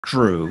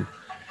Drew,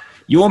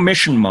 your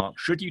mission, Mark,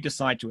 should you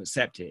decide to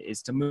accept it,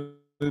 is to move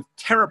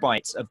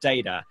terabytes of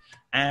data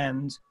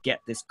and get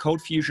this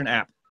ColdFusion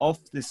app off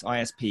this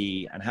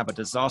ISP and have a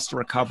disaster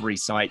recovery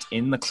site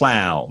in the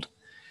cloud.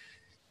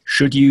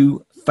 Should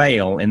you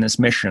fail in this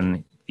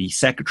mission, the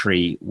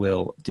secretary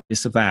will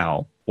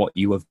disavow what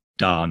you have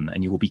done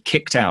and you will be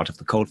kicked out of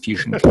the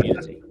ColdFusion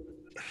community.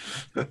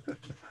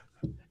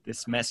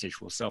 This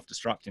message will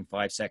self-destruct in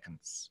 5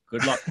 seconds.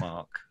 Good luck,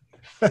 Mark.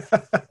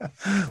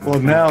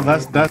 Well, now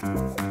that's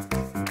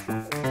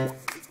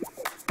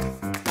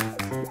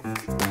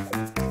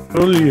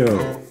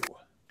Julio.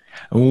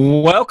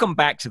 Welcome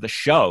back to the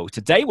show.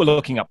 Today we're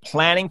looking at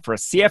planning for a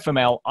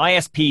CFML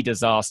ISP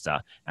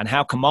disaster and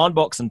how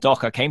Commandbox and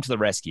Docker came to the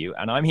rescue.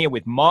 And I'm here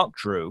with Mark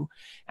Drew,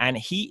 and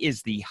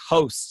he's the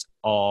host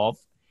of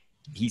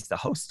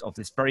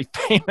this very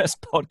famous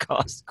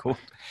podcast called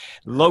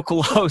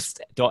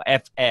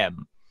localhost.fm.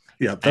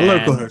 Yeah, the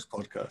local host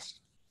podcast.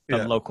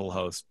 The local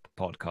host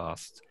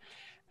podcast.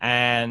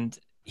 And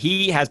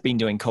he has been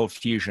doing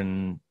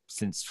ColdFusion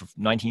since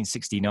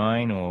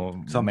 1969 or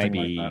something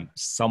maybe like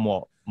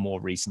somewhat more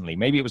recently.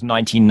 Maybe it was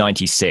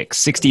 1996.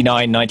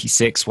 69,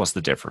 96, what's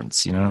the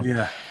difference, you know?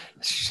 Yeah.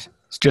 It's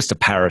just a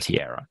parity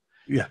error.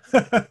 Yeah.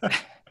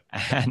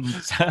 And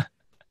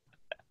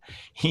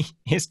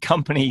his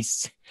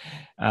company's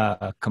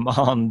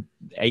Command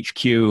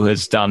HQ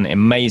has done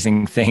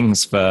amazing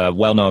things for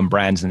well-known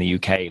brands in the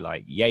UK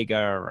like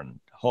Jaeger and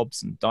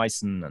Hobbs and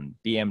Dyson and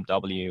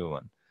BMW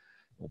and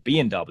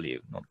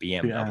B&W, not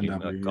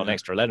BMW. Got an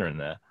extra letter in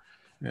there,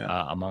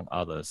 among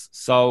others.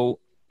 So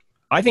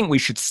I think we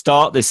should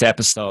start this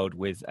episode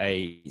with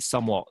a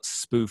somewhat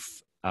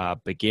spoof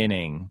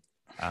beginning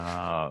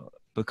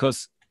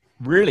because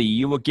really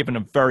you were given a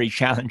very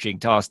challenging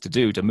task to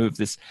do, to move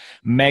this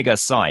mega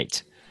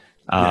site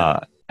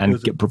and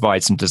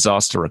provide some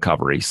disaster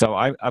recovery. So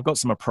I've got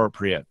some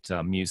appropriate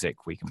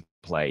music we can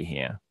play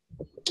here.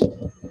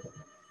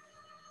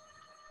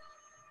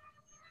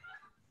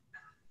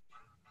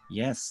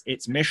 Yes,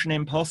 it's Mission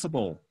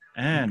Impossible.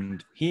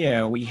 And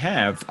here we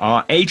have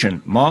our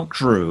agent, Mark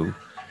Drew.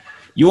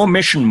 Your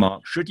mission,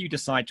 Mark, should you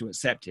decide to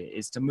accept it,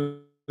 is to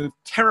move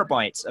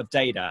terabytes of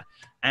data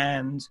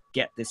and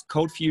get this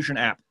ColdFusion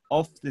app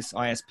off this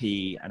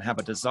ISP and have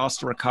a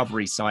disaster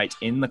recovery site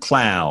in the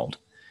cloud.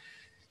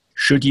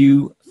 Should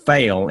you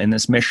fail in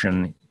this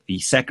mission, the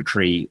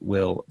secretary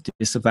will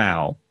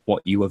disavow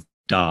what you have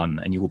done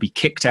and you will be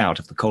kicked out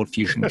of the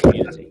ColdFusion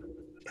community.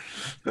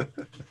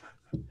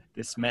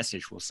 This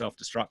message will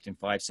self-destruct in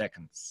 5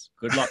 seconds.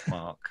 Good luck,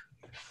 Mark.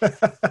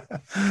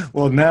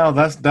 Well, now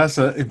that's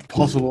an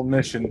impossible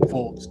mission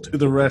force to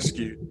the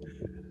rescue.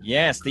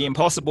 Yes, the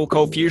impossible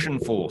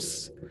ColdFusion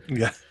force.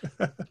 Yeah.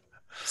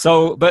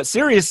 So, but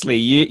seriously,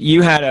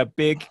 you had a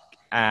big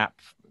app.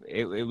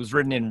 It was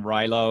written in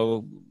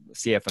Rilo,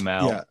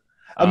 CFML. Yeah.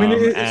 I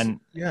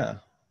mean,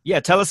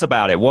 tell us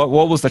about it. What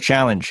was the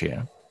challenge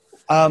here?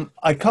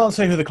 I can't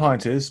say who the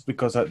client is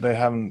because they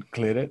haven't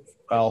cleared it.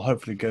 I'll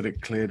hopefully get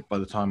it cleared by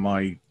the time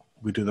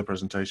we do the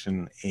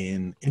presentation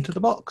Into the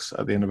Box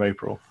at the end of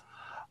April.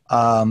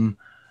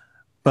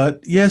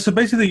 But yeah, so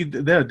basically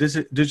they're a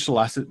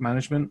digital asset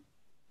management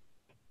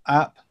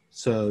app.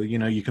 So, you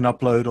know, you can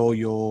upload all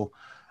your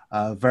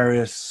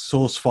various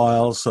source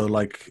files, so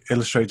like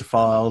Illustrator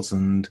files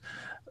and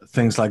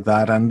things like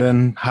that, and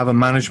then have a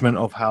management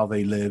of how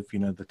they live, you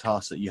know, the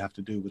tasks that you have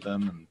to do with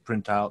them and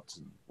printouts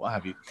and what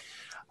have you.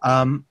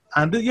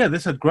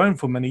 This had grown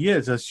for many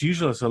years. As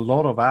usual, there's a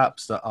lot of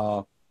apps that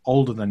are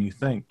older than you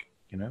think,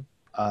 you know.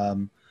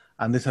 And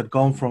this had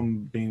gone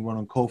from being run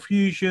on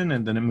ColdFusion,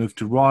 and then it moved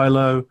to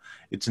Rilo.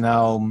 It's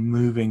now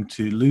moving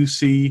to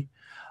Lucy.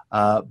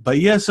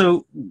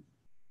 So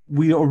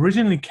we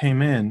originally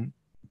came in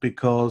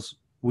because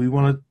they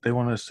wanted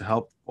us to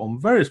help on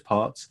various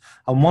parts,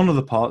 and one of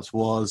the parts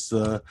was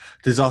the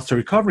disaster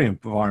recovery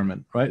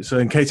environment, right? So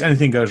in case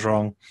anything goes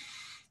wrong,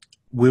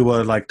 we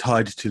were like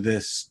tied to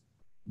this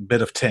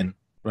bit of tin,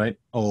 right,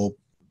 or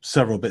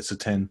several bits of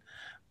tin,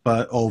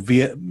 or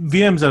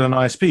VMs at an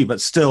ISP,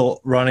 but still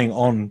running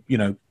on, you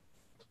know,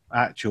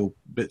 actual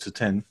bits of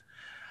tin.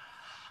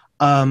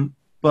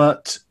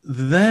 But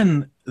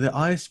then the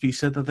ISP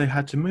said that they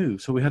had to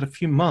move, so we had a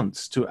few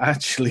months to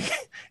actually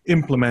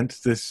implement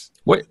this.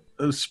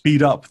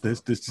 Speed up this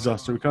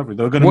disaster recovery.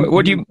 They were going to.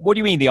 What do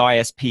you mean the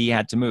ISP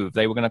had to move?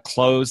 They were going to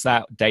close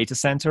that data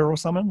center or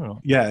something? Or?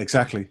 Yeah,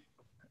 exactly.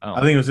 Oh. I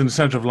think it was in the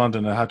center of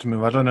London. They had to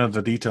move. I don't know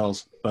the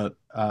details, but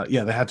they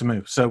had to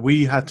move. So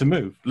we had to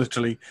move.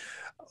 Literally,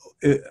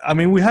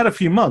 we had a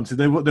few months.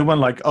 They weren't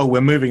like, "Oh,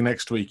 we're moving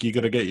next week. You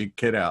got to get your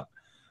kid out."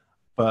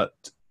 But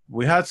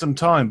we had some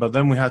time. But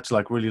then we had to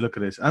like really look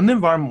at this, and the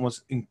environment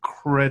was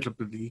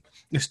incredibly.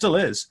 It still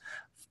is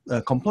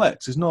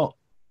complex. It's not,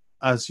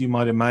 as you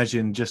might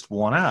imagine, just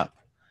one app.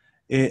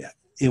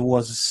 It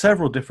was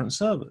several different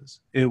servers.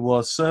 It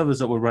was servers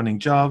that were running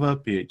Java,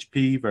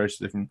 PHP, various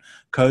different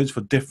codes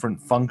for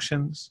different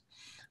functions.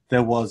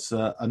 there was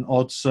an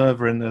odd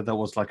server in there that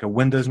was like a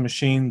Windows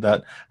machine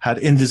that had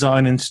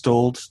InDesign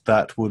installed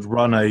that would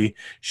run a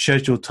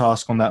scheduled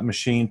task on that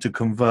machine to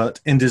convert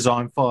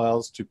InDesign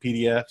files to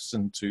PDFs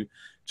and to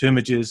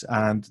images,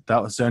 and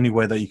that was the only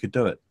way that you could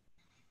do it.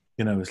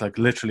 You know, it's like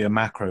literally a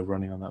macro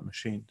running on that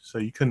machine, so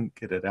you couldn't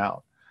get it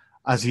out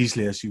as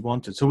easily as you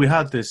wanted. So we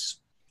had this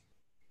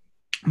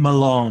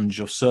melange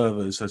of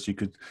servers as you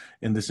could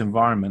in this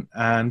environment,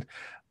 and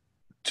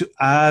to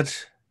add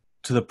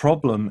to the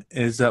problem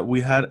is that we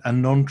had a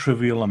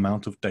non-trivial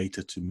amount of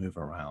data to move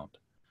around.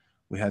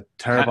 We had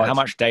terabytes. How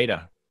much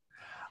data?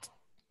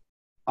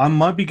 I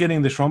might be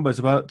getting this wrong, but it's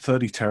about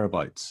 30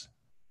 terabytes,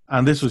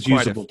 and this was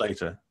usable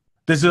data.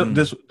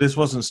 This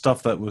wasn't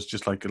stuff that was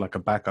just like a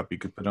backup you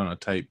could put on a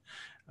tape.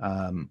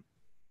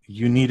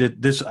 You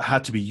needed, this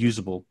had to be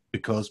usable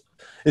because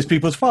it's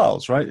people's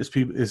files, right?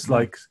 It's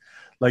like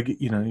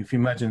you know, if you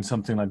imagine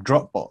something like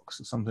Dropbox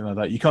or something like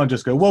that, you can't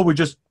just go, well, we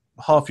just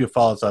half your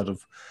files out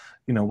of,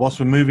 you know, whilst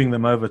we're moving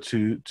them over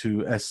to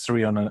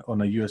S3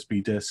 on a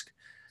USB disk,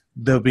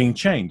 they're being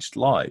changed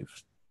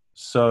live.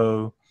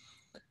 So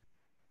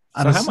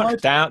how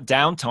much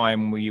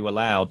downtime were you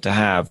allowed to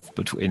have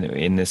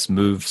in this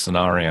move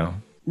scenario?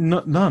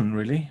 None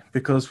really,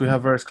 because we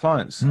have various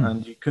clients,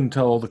 and you couldn't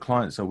tell all the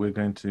clients that we're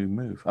going to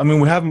move. I mean,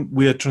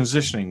 we are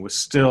transitioning. We're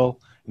still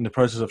in the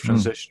process of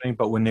transitioning,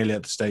 but we're nearly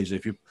at the stage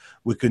that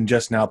we can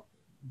just now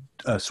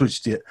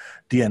switch to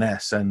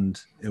DNS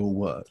and it will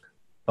work.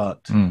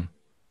 But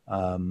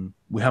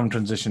we haven't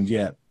transitioned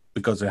yet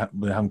because they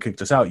haven't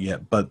kicked us out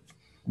yet. But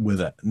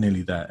we're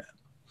nearly there.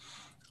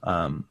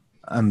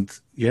 And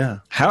yeah,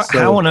 how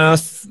on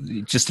earth,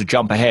 just to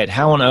jump ahead,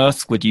 how on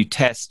earth would you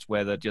test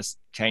whether just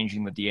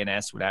changing the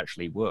DNS would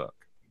actually work?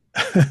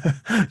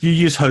 You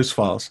use host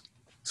files,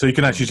 so you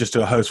can actually just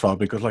do a host file,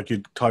 because like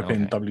you type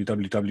in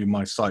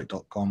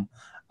www.mysite.com.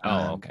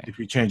 Okay. If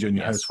you change it in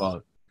your host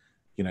file,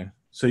 you know,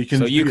 so you can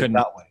do it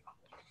that way.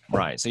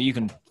 Right. So you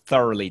can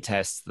thoroughly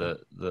test the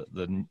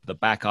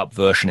backup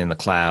version in the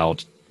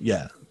cloud.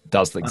 Yeah.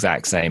 Does the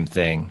exact same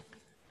thing.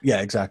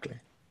 Yeah, exactly.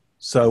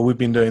 So we've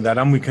been doing that,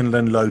 and we can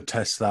then load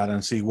test that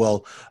and see,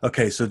 well,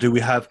 okay, so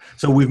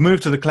we've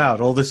moved to the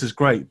cloud. All this is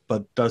great,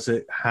 but does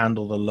it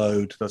handle the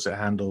load? Does it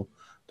handle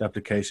the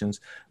applications?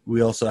 We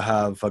also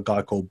have a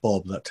guy called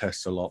Bob that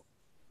tests a lot.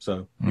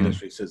 So he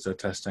literally sits there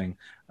testing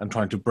and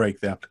trying to break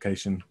the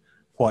application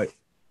quite,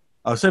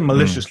 I would say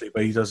maliciously,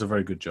 but he does a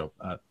very good job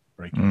at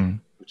breaking,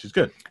 which is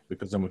good,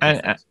 because then we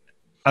can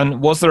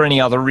and was there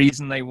any other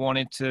reason they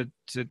wanted to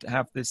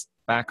have this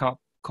backup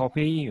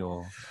copy,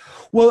 or?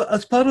 Well,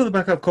 as part of the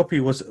backup copy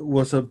was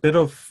a bit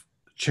of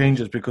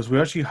changes, because we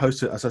actually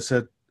hosted, as I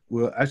said,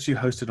 we're actually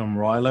hosted on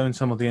Rilo in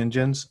some of the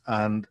engines,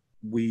 and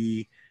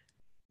we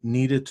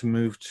needed to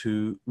move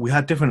to, we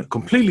had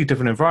completely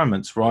different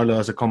environments. Rilo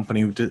as a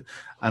company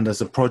and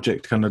as a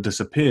project kind of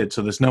disappeared,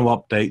 so there's no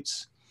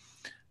updates.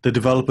 The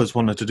developers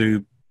wanted to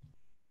do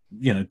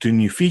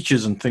new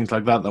features and things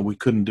like that we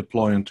couldn't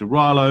deploy into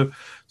Rilo.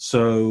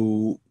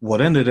 So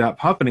what ended up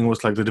happening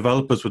was, like, the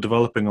developers were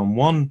developing on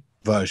one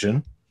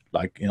version,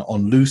 like, you know,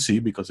 on Lucy,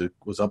 because it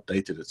was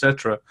updated,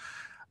 etc.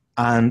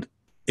 And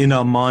in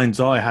our mind's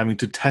eye, having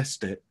to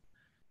test it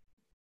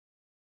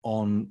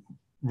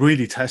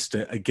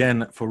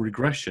again for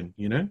regression,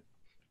 you know,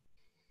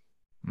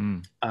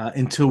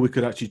 until we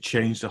could actually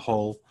change the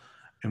whole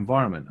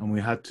environment. And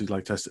we had to,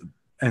 like, test it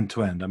end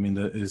to end. I mean,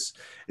 it's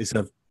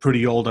a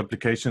pretty old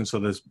application, so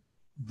there's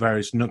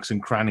various nooks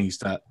and crannies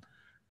that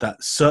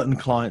certain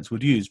clients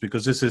would use,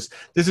 because this is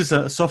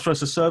a software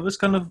as a service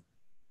kind of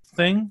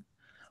thing,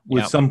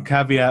 with some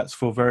caveats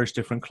for various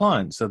different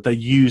clients, that they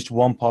used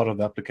one part of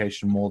the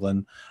application more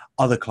than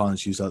other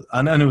clients use that.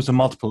 And it was a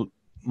multiple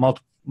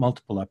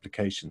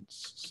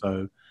applications.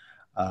 So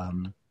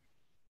the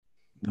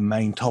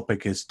main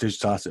topic is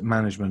digital asset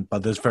management,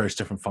 but there's various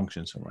different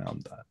functions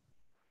around that.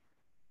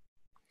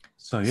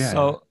 So yeah.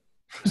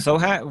 So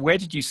where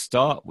did you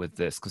start with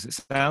this? Because it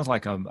sounds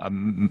like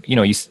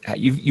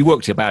you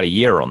worked about a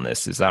year on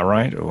this. Is that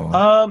right? Or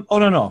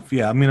on and off,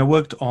 yeah. I mean, I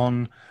worked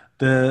on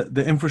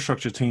the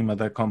infrastructure team at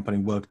that company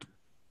worked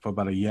for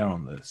about a year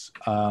on this,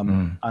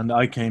 and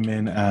I came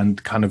in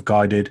and kind of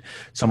guided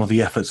some of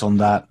the efforts on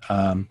that.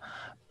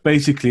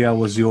 Basically, I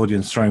was the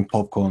audience throwing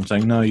popcorn,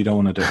 saying, "No, you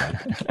don't want to do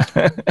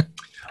that."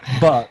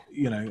 But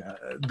you know,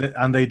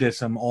 and they did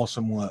some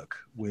awesome work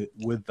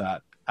with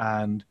that.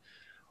 And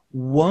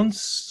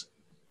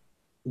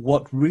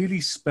what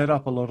really sped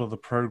up a lot of the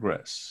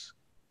progress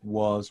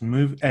was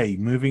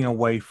moving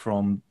away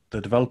from the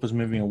developers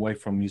moving away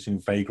from using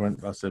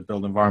Vagrant as their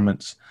build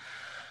environments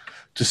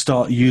to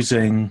start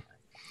using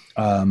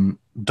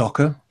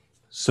Docker.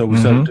 So we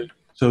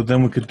so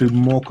then we could do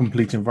more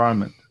complete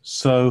environment.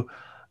 So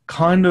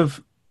kind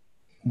of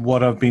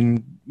what I've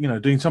been,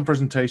 doing some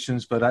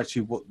presentations, but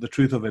actually what the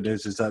truth of it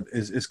is that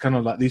it's kind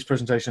of like these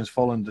presentations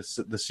follow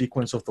the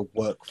sequence of the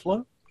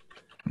workflow.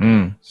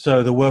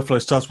 So the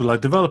workflow starts with,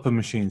 like, developer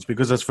machines,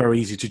 because that's very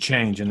easy to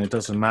change, and it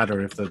doesn't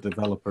matter if the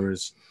developer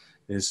is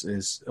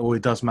or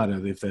it does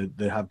matter if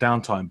they have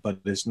downtime, but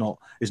it's not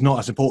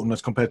as important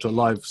as compared to a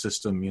live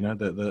system.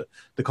 The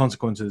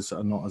consequences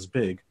are not as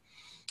big.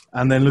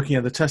 And then looking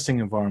at the testing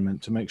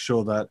environment to make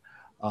sure that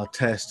our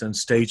test and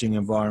staging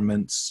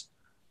environments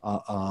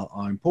are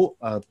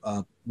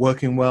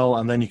working well,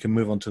 and then you can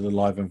move on to the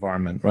live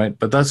environment, right?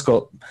 But that's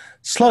got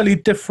slightly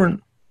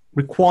different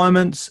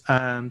requirements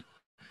than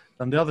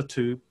the other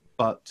two,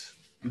 but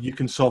you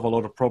can solve a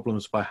lot of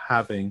problems by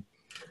having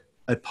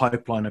a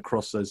pipeline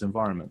across those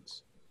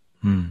environments.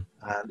 And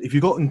if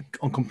you got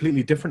on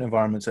completely different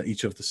environments at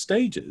each of the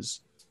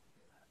stages,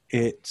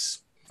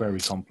 it's very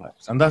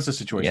complex. And that's the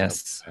situation.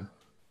 Yes.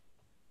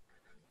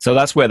 So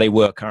that's where they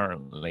were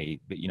currently,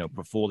 but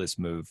before this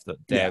move,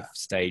 that dev,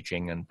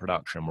 staging, and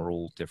production were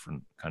all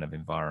different kind of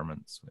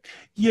environments.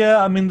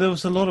 Yeah, I mean, there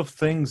was a lot of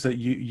things that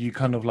you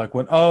kind of like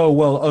went,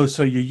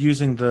 so you're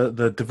using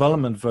the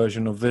development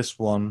version of this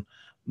one,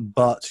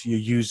 but you're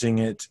using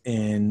it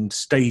in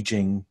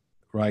staging,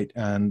 right?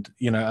 And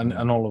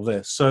and all of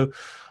this. So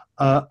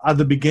at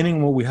the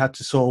beginning, what we had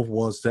to solve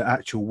was the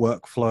actual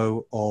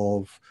workflow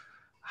of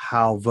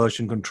how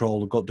version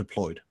control got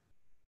deployed.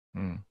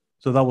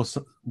 So that was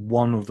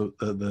one of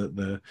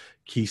the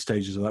key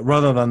stages of that,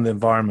 rather than the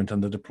environment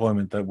and the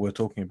deployment that we're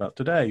talking about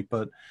today.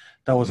 But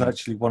that was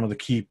actually one of the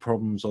key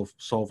problems of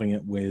solving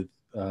it with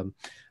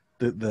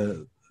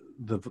the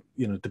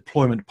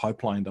deployment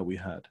pipeline that we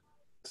had.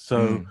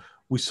 So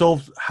we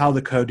solved how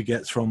the code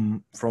gets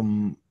from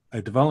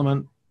a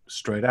development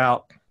straight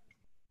out.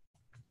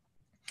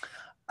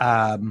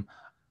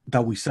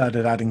 That we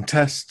started adding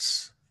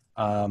tests.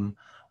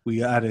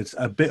 We added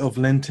a bit of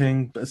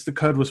linting, but the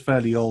code was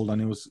fairly old,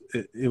 and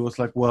it was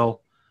like,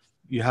 well,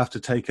 you have to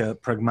take a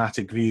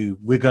pragmatic view.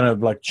 We're going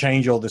to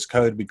change all this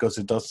code because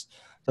it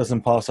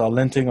doesn't pass our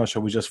linting, or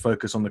shall we just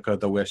focus on the code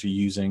that we're actually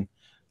using?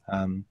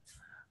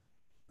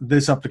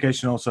 This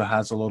application also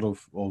has a lot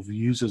of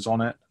users on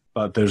it,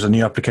 but there's a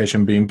new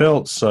application being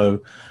built,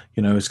 so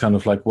it's kind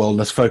of like, well,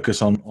 let's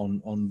focus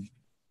on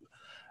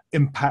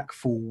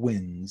impactful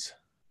wins.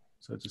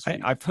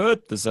 I've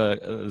heard there's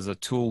a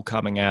tool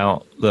coming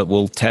out that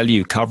will tell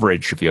you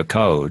coverage of your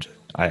code.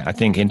 I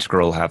think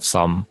Integral have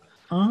some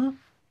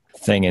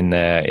thing in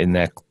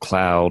their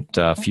cloud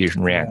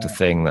Fusion Reactor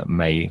thing that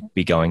may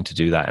be going to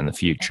do that in the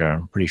future.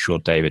 I'm pretty sure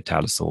David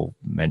Talasol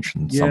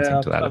mentioned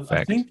something to that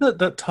effect. I think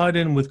that tied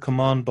in with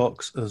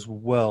Commandbox as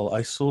well.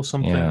 I saw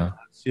something at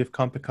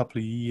CFComp a couple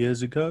of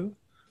years ago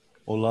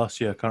or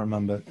last year. I can't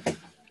remember.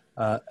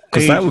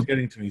 Age is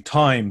getting to me.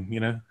 Time,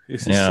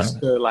 it's just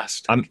so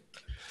elastic.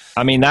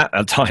 I mean,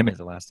 that time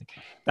is elastic.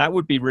 That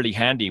would be really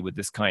handy with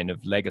this kind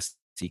of legacy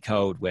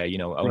code where,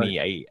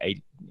 only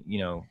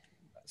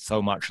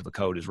so much of the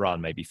code is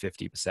run, maybe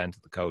 50%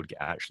 of the code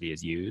actually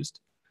is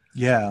used.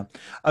 Yeah.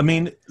 I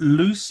mean,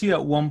 Lucy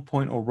at one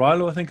point, or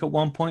Rilo, I think at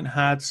one point,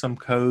 had some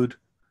code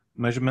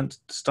measurement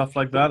stuff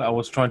like that. I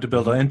was trying to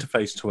build an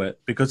interface to it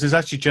because this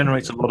actually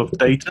generates a lot of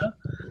data.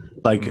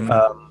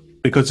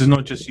 Because it's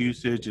not just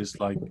usage,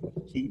 it's like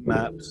heat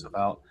maps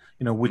about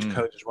which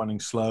code is running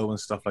slow and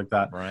stuff like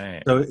that.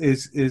 Right. So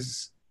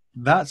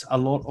that's a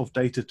lot of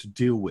data to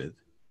deal with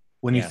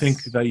when you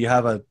think that you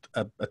have a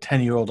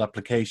 10-year-old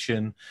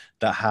application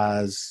that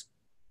has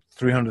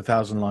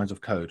 300,000 lines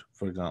of code,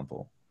 for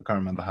example. I can't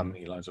remember how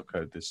many lines of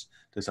code this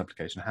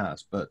application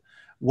has, but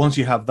once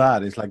you have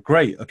that, it's like,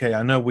 great, okay,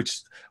 I know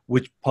which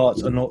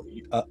parts are not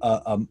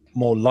are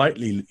more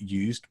lightly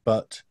used,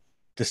 but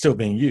they're still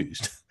being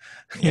used.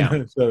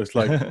 So it's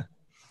like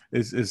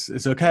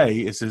it's okay,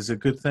 it's a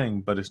good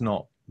thing, but it's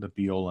not the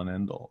be all and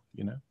end all.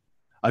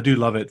 I do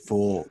love it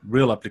for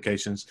real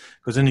applications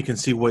because then you can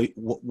see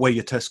where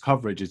your test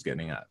coverage is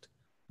getting at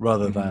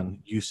rather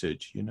than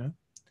usage.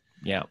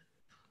 Yeah,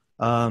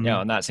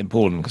 and that's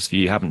important because if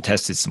you haven't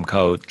tested some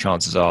code,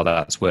 chances are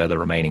that's where the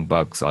remaining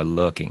bugs are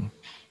lurking.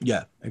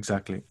 Yeah,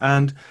 exactly.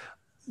 And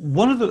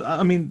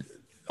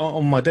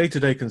on my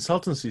day-to-day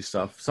consultancy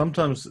stuff,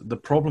 sometimes the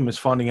problem is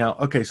finding out,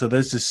 okay, so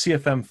there's this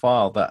CFM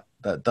file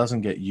that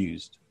doesn't get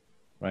used,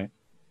 right?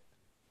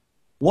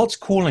 What's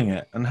calling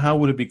it and how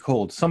would it be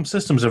called? Some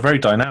systems are very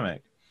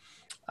dynamic,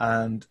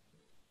 and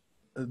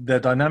they're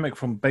dynamic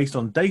based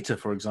on data,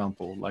 for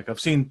example. Like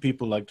I've seen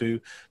people do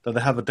that.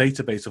 They have a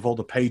database of all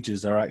the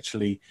pages that are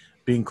actually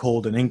being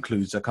called and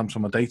includes that comes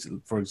from a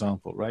data, for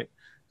example, right?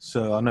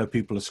 So I know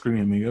people are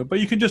screaming at me, but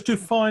you can just do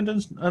find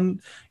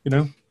and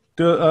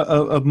do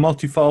a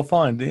multi-file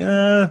find.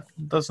 It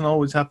doesn't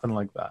always happen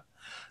like that.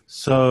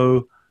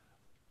 So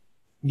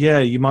yeah,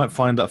 you might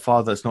find that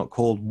file that's not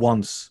called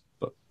once,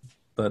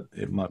 but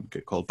it might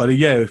get called. But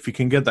yeah, if you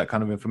can get that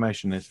kind of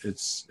information,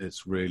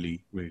 it's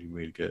really, really,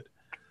 really good.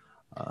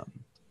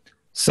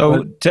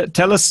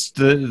 Tell us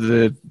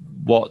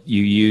what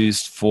you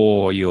used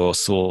for your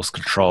source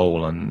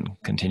control and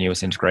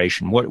continuous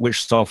integration.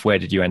 Which software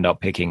did you end up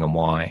picking and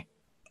why?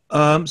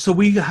 So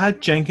we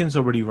had Jenkins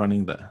already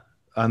running there,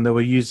 and they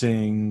were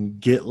using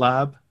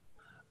GitLab,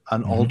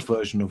 an old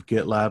version of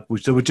GitLab,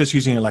 which they were just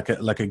using it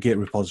like a Git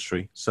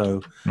repository.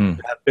 So they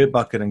had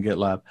Bitbucket and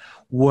GitLab,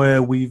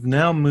 where we've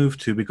now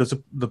moved to, because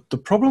the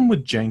problem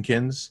with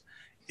Jenkins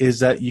is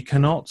that you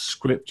cannot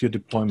script your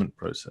deployment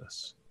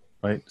process,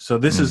 right? So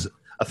this is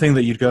a thing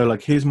that you'd go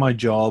like, here's my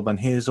job and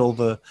here's all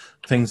the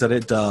things that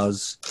it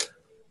does,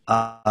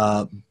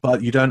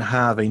 but you don't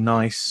have a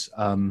nice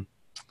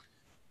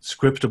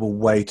scriptable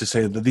way to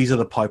say that these are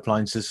the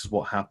pipelines, this is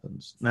what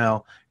happens.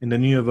 Now, in the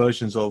newer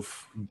versions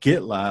of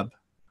GitLab,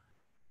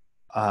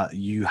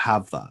 you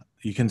have that.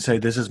 You can say,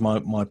 this is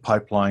my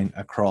pipeline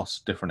across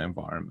different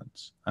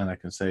environments. And I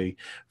can say,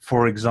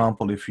 for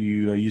example, if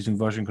you are using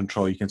version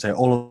control, you can say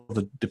all of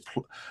the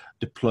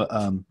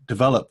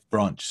develop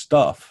branch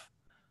stuff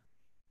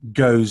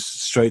goes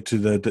straight to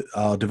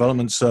the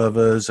development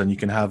servers, and you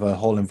can have a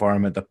whole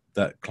environment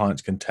that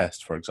clients can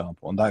test, for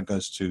example. And that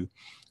goes to,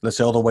 let's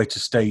say, all the way to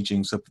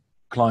staging, so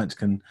clients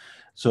can,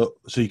 so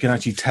you can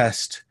actually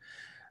test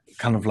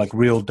kind of like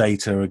real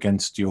data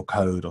against your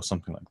code or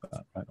something like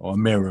that, right? Or a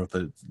mirror of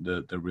the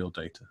real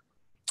data.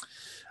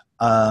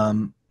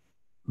 Bitbucket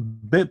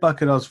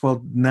as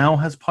well now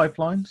has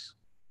pipelines,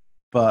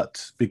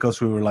 but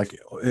because we were like,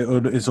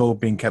 it's all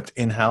being kept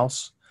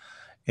in-house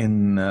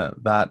in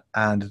that,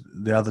 and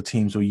the other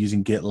teams were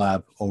using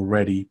GitLab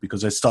already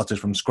because they started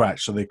from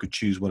scratch, so they could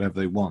choose whatever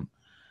they want.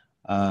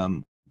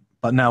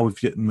 But now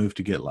we've moved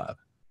to GitLab.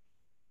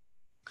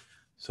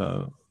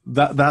 So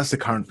that's the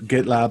current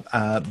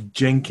GitLab.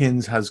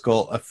 Jenkins has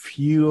got a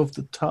few of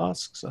the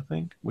tasks, I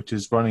think, which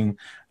is running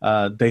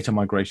data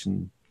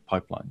migration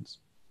pipelines.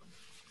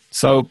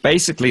 So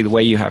basically, the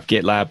way you have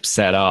GitLab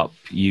set up,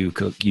 you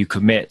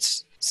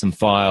commit some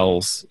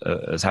files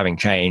as having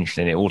changed,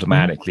 and it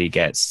automatically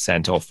gets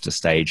sent off to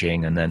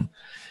staging, and then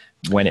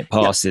when it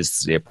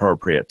passes the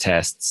appropriate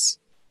tests,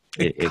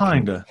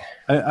 Kinda.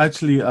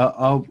 Actually,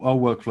 our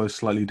workflow is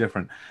slightly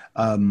different.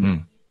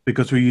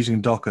 Because we're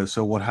using Docker,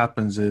 so what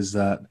happens is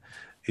that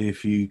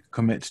if you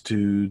commit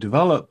to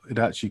develop, it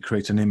actually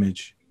creates an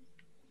image.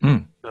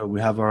 So we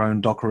have our own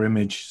Docker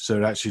image, so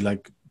it actually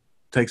like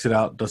takes it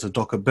out, does a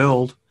Docker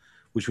build,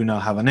 which we now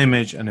have an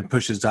image, and it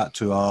pushes that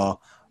to our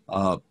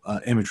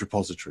image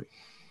repository.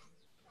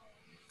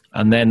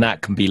 And then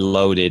that can be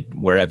loaded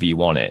wherever you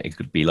want it. It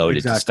could be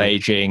loaded to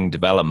staging,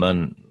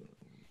 development,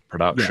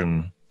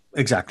 production.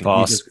 Yeah, exactly.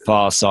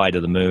 Far side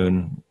of the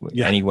moon,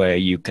 anywhere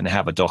you can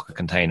have a Docker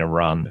container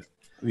run.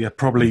 Yeah,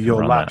 probably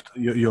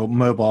your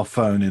mobile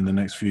phone in the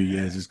next few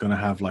years is going to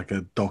have like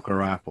a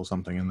Docker app or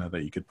something in there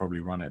that you could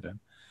probably run it in.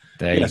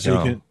 There you go.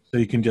 So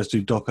you can just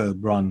do Docker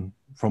run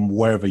from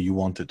wherever you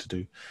want it to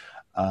do.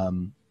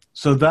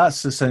 So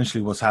that's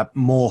essentially what's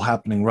more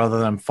happening, rather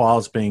than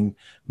files being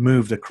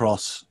moved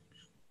across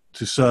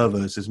to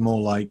servers. It's more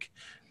like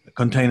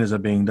containers are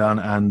being done,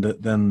 and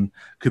then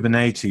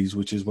Kubernetes,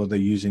 which is what they're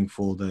using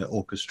for the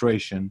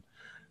orchestration,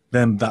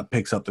 then that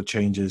picks up the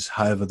changes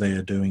however they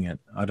are doing it.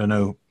 I don't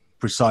know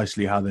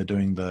precisely how they're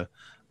doing the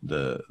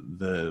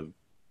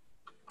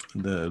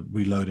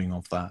reloading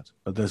of that,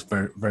 but there's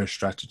various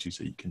strategies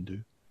that you can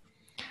do.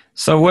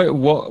 So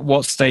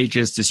what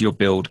stages does your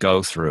build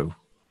go through?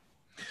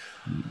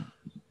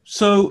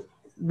 So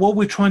what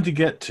we're trying to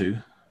get to,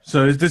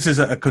 so this is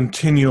a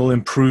continual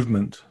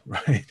improvement,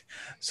 right?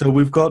 So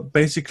we've got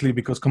basically,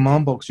 because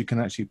Commandbox, you can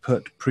actually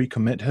put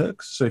pre-commit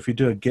hooks. So if you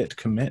do a git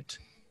commit,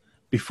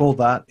 before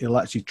that, it'll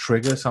actually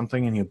trigger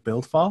something in your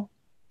build file,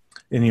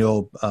 in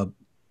your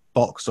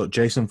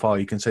box.json file.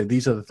 You can say,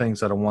 these are the things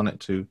that I want it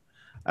to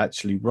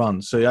actually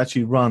run. So it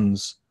actually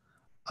runs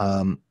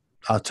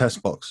our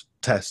test box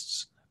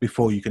tests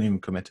before you can even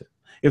commit it.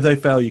 If they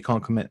fail, you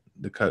can't commit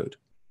the code.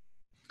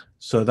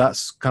 So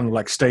that's kind of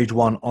like stage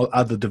one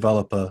at the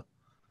developer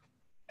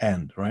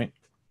end, right?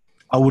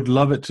 I would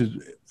love it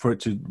for it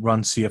to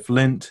run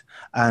CFLint,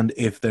 and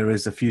if there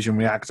is a Fusion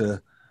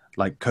Reactor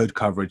like code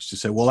coverage, to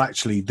say, well,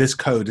 actually this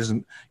code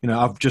isn't,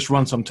 I've just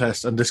run some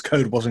tests and this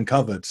code wasn't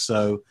covered,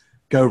 so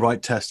go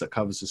write tests that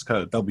covers this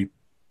code. That'll be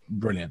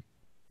brilliant,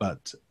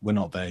 but we're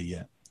not there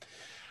yet.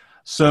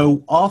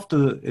 So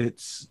after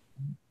it's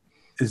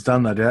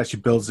done that, it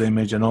actually builds the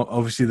image, and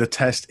obviously the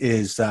test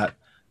is that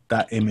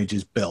image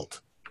is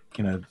built.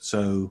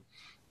 So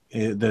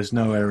there's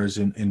no errors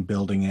in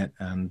building it,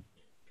 and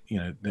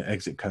the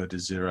exit code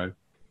is 0.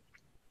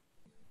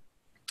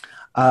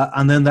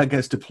 And then that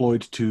gets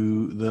deployed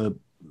to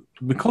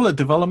we call it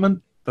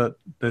development, but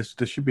there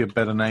should be a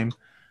better name.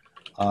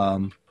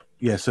 So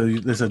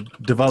there's a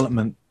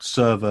development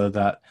server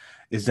that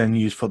is then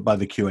used by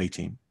the QA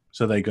team.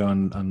 So they go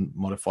and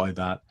modify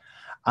that.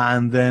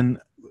 And then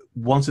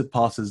once it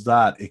passes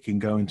that, it can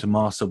go into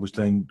master, which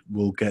then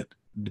will get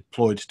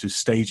deployed to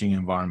staging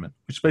environment,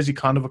 which is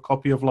basically kind of a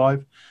copy of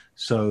live.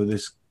 So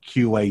this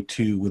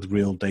QA2 with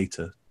real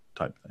data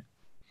type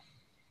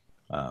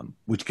thing,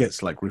 which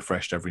gets like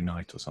refreshed every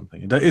night or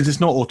something. It's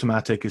not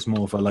automatic. It's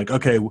more of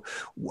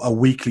a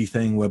weekly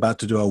thing. We're about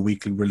to do our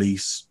weekly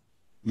release.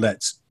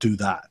 Let's do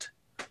that.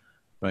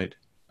 Right.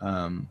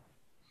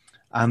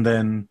 And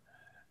then,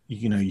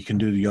 you can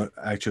do your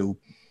actual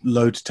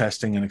load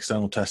testing and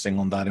external testing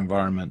on that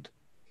environment.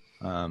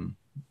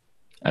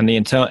 And the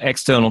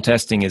external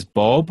testing is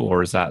Bob,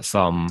 or is that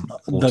some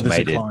automated? That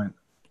is a client.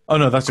 Oh,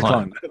 no, that's a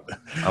client.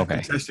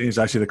 Okay. The testing is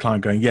actually the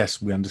client going,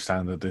 yes, we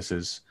understand that this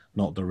is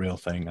not the real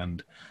thing,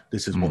 and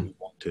this is what we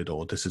wanted,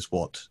 or this is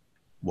what's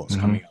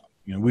coming up.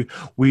 You know,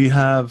 we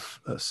have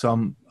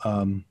some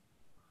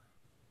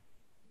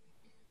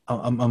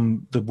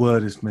the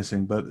word is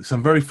missing, but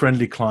some very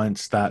friendly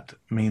clients that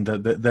mean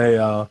that they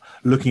are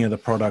looking at the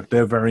product,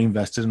 they're very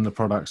invested in the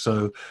product,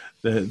 so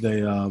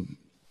they are,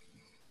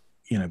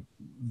 you know,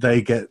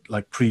 they get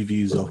like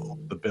previews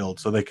of the build,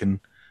 so they can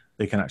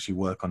actually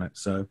work on it.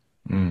 So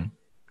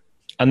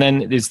and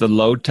then is the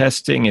load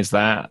testing, is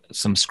that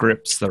some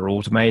scripts that are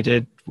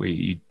automated where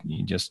you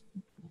just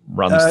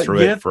runs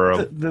through it for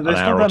an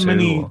hour or two?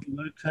 Many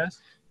load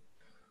tests.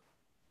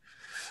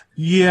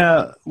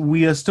 Yeah,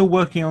 we are still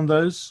working on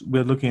those.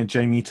 We're looking at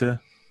JMeter.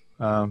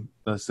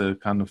 That's the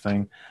kind of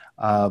thing.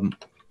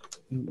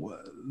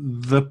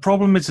 The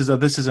problem is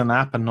that this is an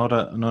app and not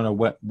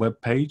a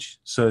web page.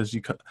 So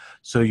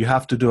you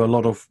have to do a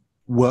lot of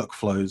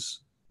workflows,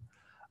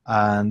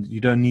 and you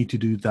don't need to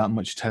do that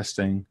much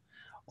testing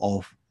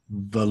of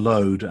the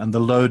load. And the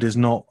load is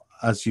not,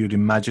 as you'd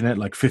imagine it,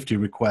 like 50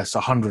 requests,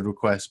 100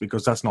 requests,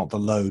 because that's not the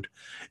load.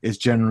 It's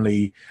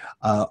generally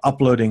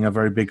uploading a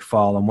very big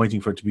file and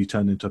waiting for it to be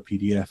turned into a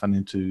PDF and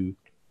into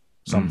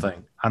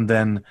something. And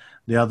then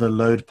the other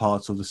load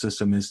parts of the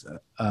system is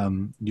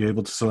you're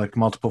able to select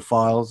multiple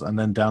files and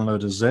then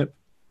download a zip.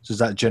 So is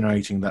that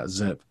generating that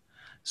zip?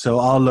 So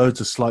our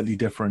loads are slightly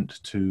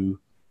different to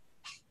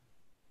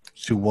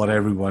what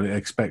everybody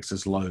expects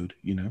as load,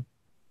 you know?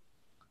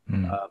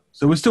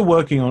 So we're still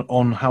working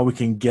on how we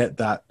can get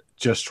that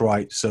just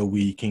right, so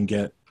we can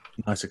get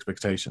nice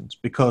expectations,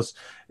 because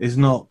it's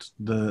not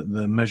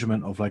the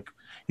measurement of like,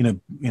 you know,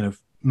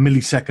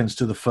 milliseconds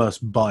to the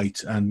first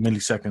byte and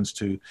milliseconds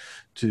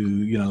to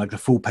you know, like the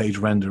full page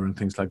render and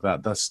things like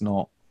that. That's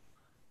not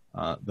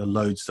the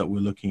loads that we're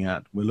looking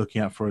at. We're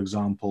looking at, for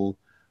example,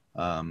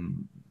 how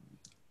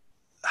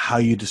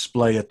you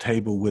display a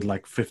table with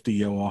like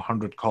 50 or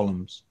 100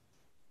 columns,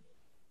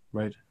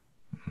 right?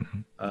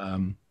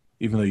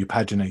 Even though you're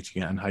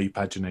paginating it, and how you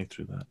paginate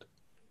through that.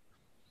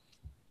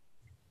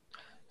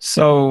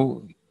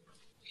 So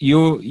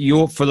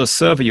you're for the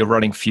server, you're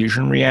running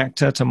Fusion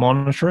Reactor to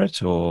monitor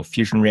it, or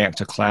Fusion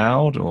Reactor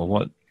Cloud, or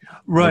what?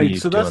 Right.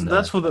 So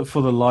that's for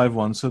the live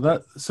one. So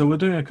we're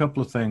doing a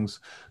couple of things.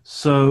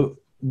 So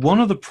one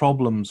of the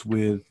problems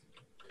with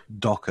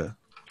Docker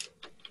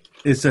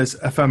is it's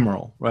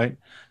ephemeral, right?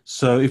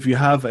 So if you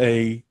have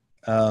a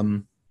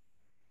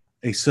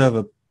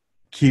server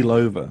keel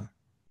over,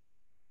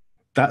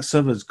 that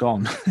server's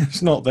gone.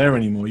 It's not there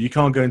anymore. You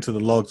can't go into the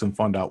logs and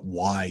find out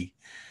why.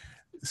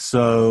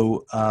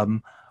 So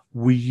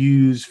we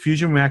use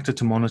Fusion Reactor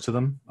to monitor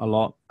them a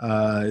lot.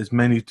 It's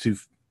mainly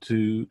it's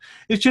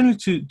generally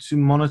to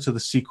monitor the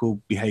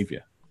SQL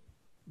behavior,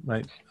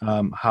 right?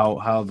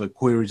 How the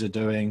queries are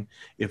doing,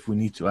 if we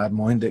need to add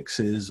more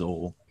indexes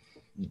or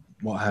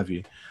what have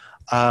you.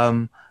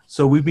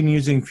 So we've been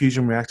using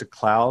Fusion Reactor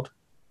Cloud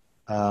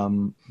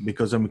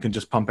because then we can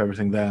just pump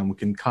everything there, and we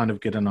can kind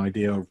of get an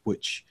idea of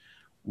which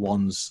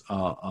ones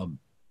are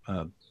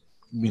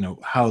you know,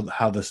 how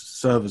the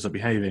servers are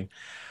behaving.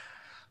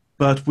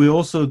 But we're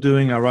also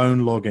doing our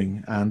own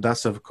logging, and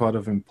that's quite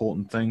an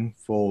important thing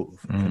for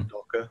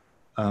Docker.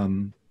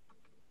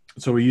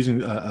 So we're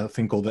using a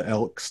thing called the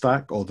Elk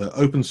stack, or the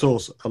open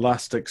source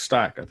Elastic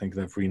stack, I think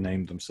they've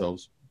renamed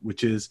themselves,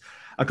 which is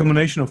a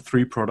combination of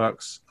 3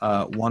 products.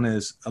 One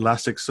is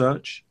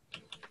Elasticsearch,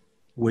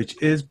 which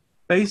is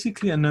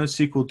basically a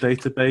NoSQL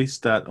database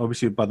that,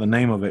 obviously by the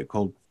name of it,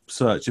 called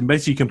search, and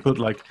basically you can put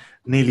like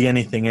nearly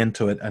anything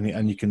into it,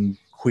 and you can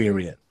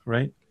query it,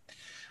 right?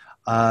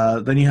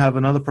 Then you have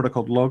another product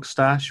called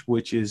Logstash,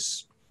 which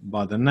is,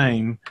 by the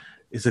name,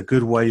 is a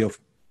good way of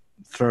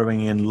throwing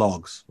in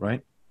logs,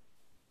 right?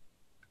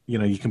 You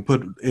know, you can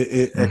put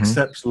it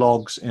accepts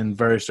logs in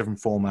various different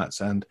formats,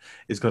 and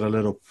it's got a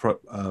little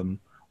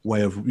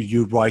way of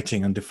you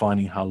writing and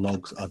defining how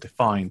logs are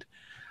defined.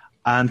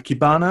 And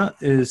Kibana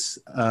is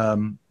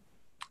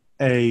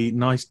a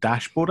nice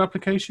dashboard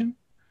application.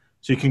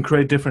 So you can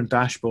create different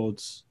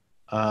dashboards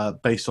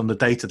based on the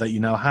data that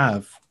you now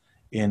have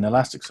in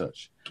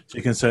Elasticsearch. So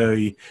you can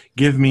say,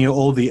 give me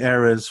all the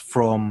errors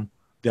from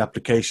the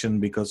application,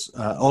 because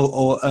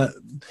how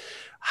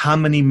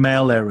many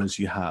mail errors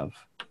you have,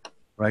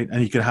 right?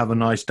 And you can have a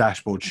nice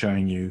dashboard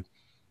showing you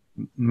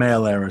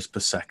mail errors per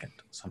second,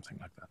 something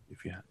like that.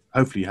 If you have,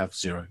 hopefully you have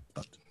 0,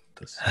 but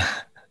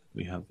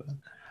we have that.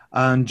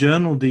 And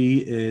journald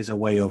is a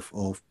way of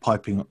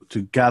piping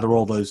to gather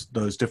all those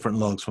different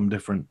logs from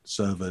different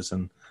servers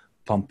and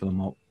pump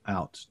them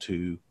out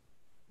to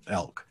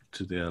Elk,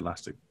 to the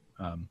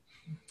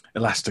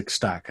Elastic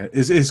stack.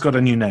 It's got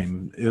a new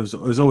name. It's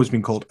always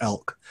been called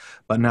Elk,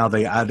 but now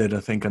they added,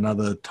 I think,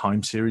 another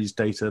time series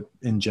data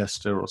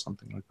ingester or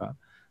something like that.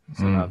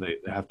 So now they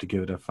have to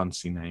give it a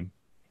fancy name.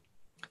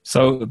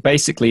 So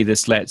basically,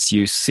 this lets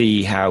you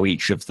see how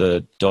each of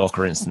the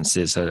Docker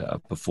instances are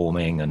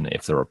performing, and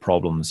if there are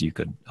problems, you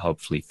could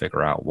hopefully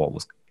figure out what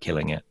was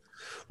killing it.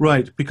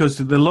 Right, because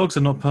the logs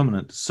are not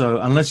permanent. So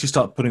unless you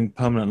start putting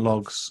permanent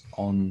logs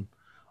on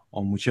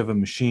whichever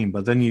machine,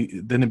 but then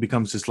it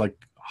becomes this like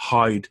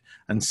hide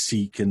and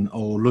seek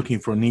or looking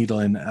for a needle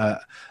in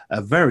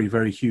a very,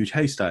 very huge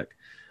haystack.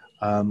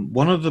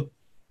 One of the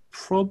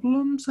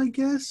problems, I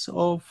guess,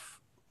 of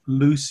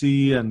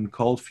Lucy and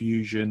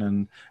ColdFusion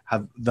and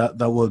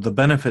that were the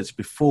benefits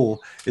before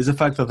is the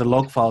fact that the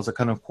log files are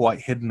kind of quite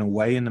hidden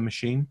away in the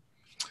machine.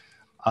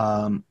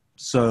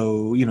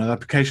 So, the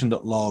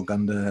application.log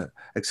and the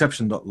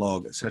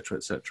exception.log, et cetera,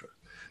 et cetera.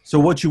 So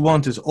what you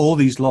want is all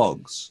these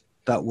logs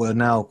that were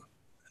now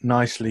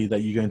nicely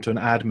that you go into an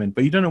admin,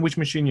 but you don't know which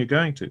machine you're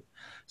going to,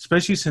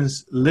 especially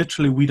since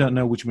literally we don't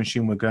know which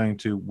machine we're going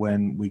to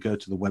when we go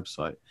to the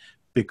website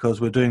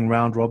because we're doing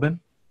round robin.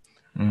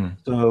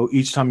 So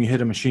each time you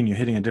hit a machine, you're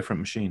hitting a different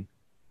machine.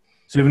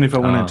 So even if I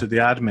went into the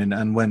admin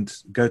and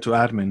go to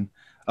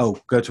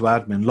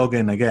admin, log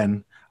in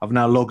again, I've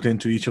now logged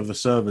into each of the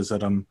servers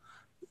that I'm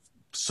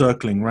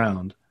circling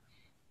round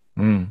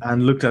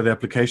and looked at the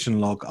application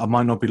log. I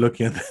might not be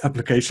looking at the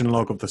application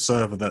log of the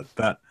server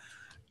that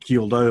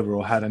keeled over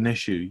or had an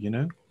issue,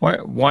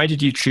 Why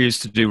did you choose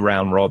to do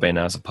round robin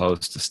as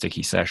opposed to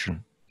sticky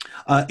session?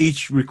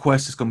 Each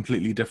request is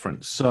completely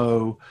different.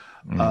 So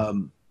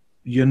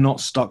you're not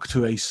stuck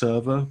to a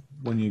server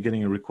when you're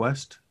getting a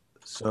request.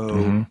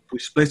 So we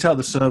split out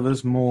the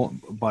servers more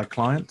by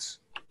clients.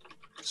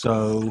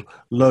 So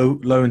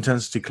low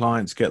intensity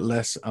clients get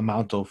less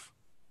amount of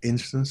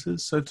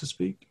instances, so to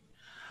speak.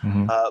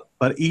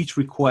 But each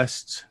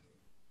request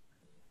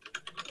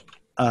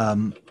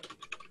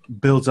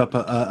builds up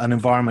an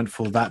environment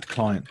for that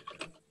client.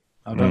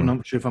 I'm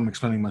not sure if I'm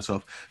explaining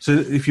myself. So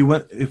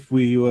if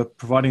we were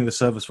providing the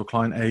service for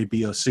client A,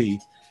 B, or C,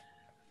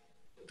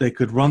 they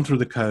could run through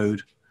the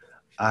code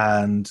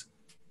and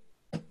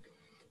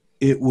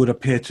it would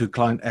appear to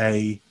client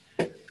A.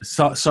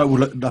 So it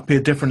would appear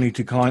differently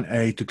to client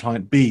A to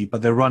client B,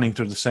 but they're running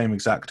through the same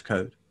exact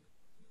code.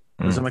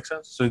 Does that make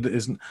sense? So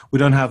we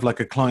don't have like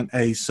a client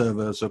A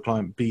servers or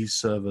client B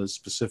servers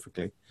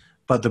specifically,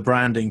 but the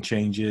branding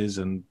changes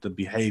and the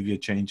behavior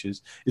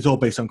changes. It's all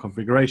based on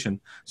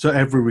configuration. So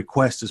every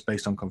request is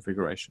based on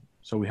configuration.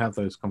 So we have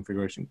those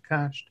configuration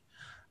cached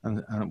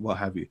and what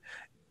have you.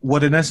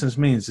 What in essence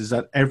means is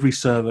that every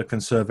server can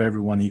serve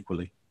everyone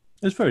equally.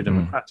 It's very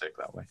democratic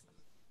that way.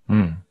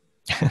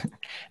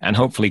 And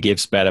hopefully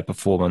gives better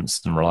performance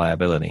and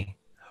reliability.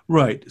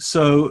 Right.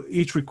 So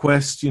each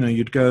request,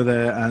 you'd go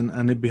there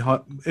and it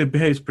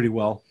behaves pretty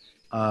well.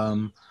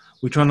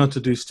 We try not to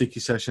do sticky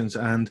sessions,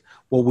 and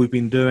what we've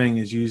been doing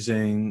is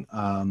using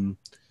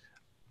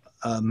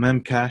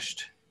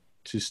memcached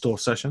to store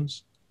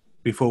sessions.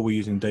 Before we're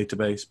using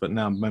database, but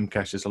now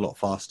memcache is a lot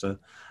faster,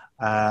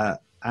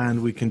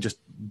 and we can just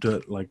do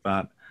it like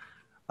that.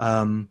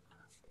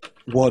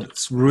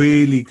 What's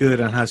really good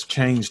and has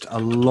changed a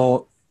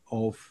lot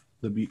of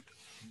a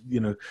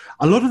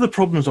lot of the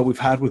problems that we've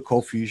had with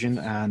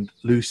ColdFusion and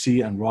Lucy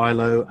and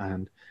Rilo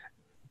and,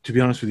 to be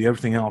honest with you,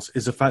 everything else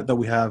is the fact that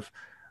we have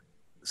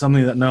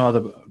something that no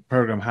other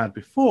program had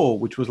before,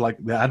 which was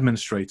like the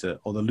administrator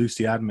or the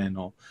Lucy admin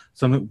or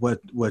something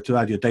where to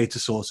add your data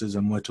sources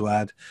and where to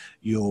add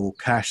your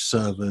cache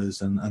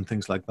servers and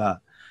things like that.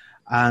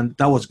 And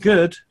that was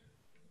good,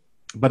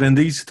 but in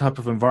these type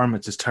of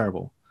environments, it's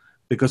terrible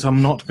because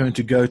I'm not going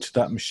to go to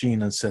that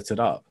machine and set it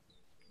up,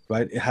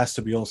 right? It has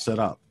to be all set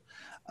up.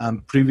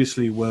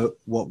 Previously, what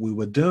we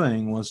were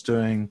doing was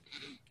doing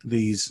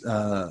these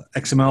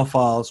XML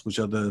files, which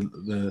are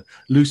the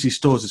Lucy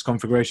stores its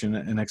configuration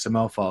in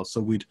XML files.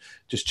 So we'd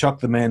just chuck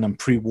them in and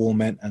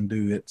pre-warm it and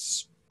do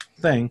its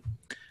thing,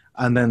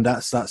 and then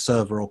that's that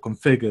server all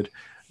configured.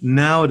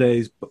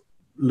 Nowadays,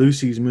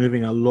 Lucy's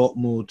moving a lot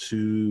more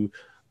to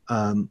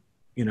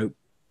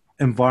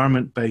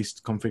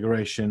environment-based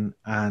configuration,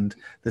 and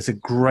there's a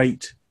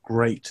great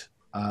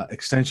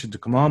extension to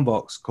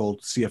Commandbox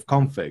called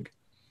CFconfig,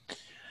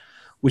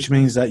 which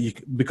means that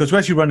because we're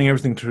actually running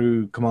everything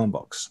through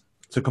Commandbox.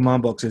 So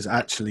Commandbox is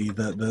actually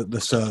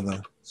the server.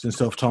 So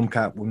instead of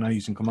Tomcat, we're now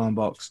using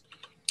Commandbox.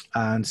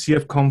 And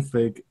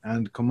CFconfig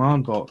and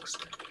Commandbox,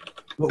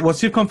 what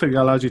CFconfig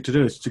allows you to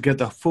do is to get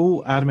the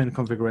full admin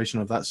configuration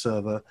of that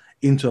server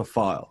into a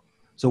file.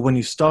 So when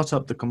you start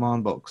up the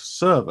Commandbox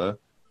server,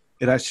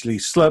 it actually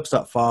slurps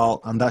that file,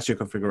 and that's your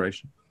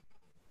configuration.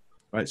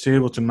 Right? So you're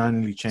able to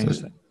manually change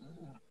that.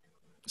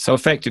 So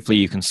effectively,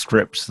 you can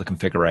script the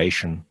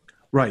configuration.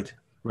 Right.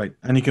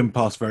 And you can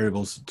pass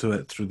variables to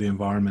it through the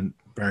environment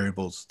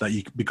variables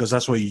because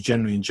that's where you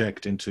generally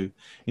inject into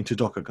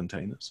Docker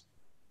containers.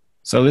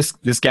 So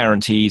this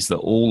guarantees that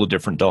all the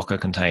different Docker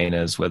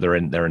containers, whether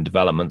they're in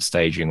development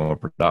staging or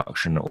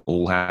production,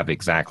 all have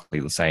exactly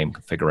the same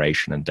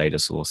configuration and data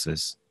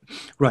sources.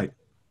 Right.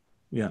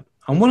 Yeah.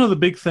 And one of the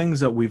big things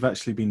that we've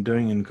actually been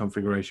doing in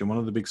configuration, one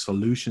of the big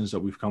solutions that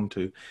we've come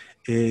to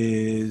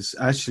is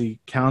actually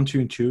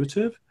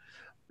counterintuitive,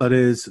 but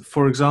is,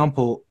 for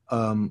example,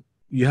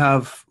 you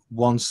have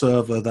one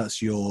server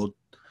that's your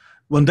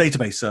one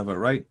database server,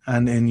 right?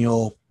 And in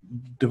your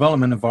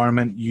development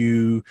environment,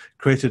 you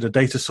created a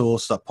data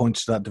source that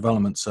points to that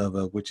development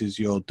server, which is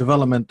your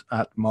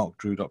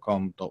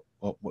development@markdrew.com.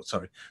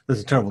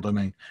 There's a terrible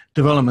domain.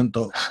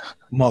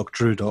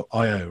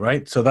 Development.markdrew.io,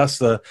 right? So that's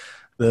the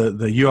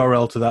the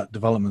URL to that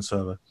development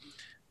server.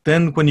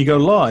 Then when you go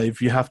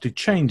live, you have to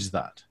change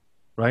that,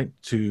 right,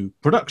 to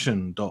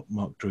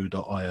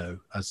production.markdrew.io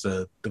as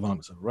the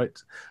development server,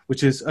 right?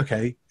 Which is,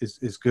 okay,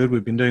 is good.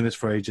 We've been doing this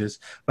for ages.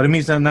 But it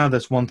means that now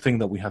there's one thing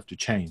that we have to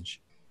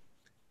change,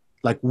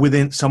 like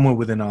somewhere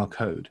within our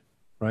code,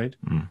 right?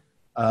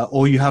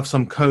 Or you have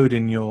some code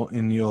in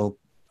your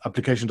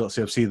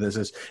application.cfc that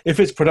says, if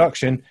it's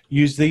production,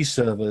 use these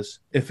servers.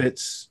 If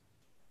it's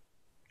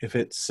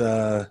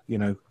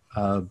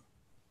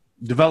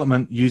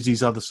development, use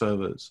these other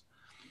servers.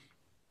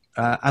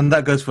 And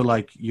that goes for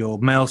like your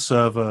mail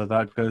server,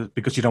 that goes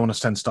because you don't want to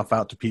send stuff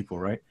out to people,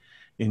 right?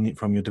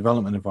 From your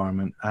development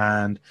environment.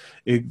 And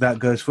that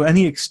goes for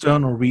any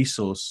external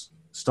resource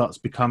starts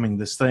becoming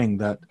this thing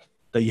that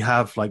you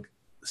have like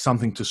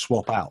something to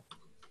swap out.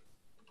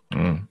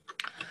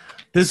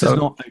 This is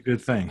not a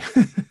good thing.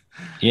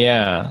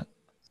 Yeah.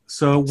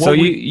 So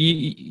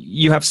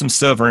you have some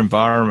server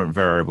environment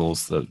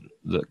variables that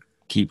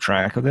keep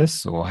track of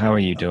this, or how are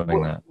you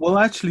doing that? Well,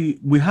 actually,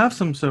 we have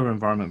some server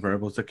environment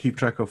variables that keep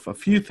track of a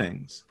few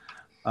things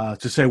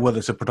to say whether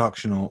it's a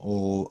production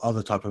or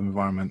other type of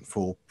environment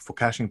for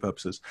caching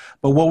purposes.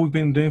 But what we've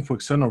been doing for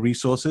external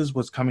resources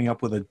was coming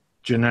up with a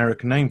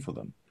generic name for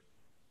them.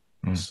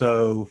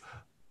 So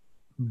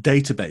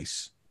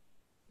database,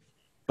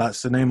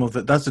 that's the name of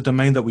it. That's the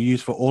domain that we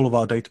use for all of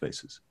our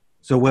databases.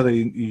 So whether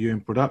you're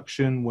in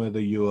production, whether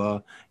you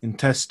are in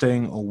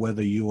testing, or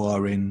whether you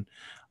are in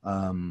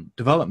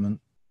development,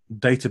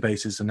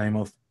 database is the name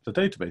of the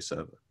database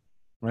server,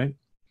 right?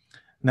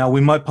 Now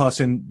we might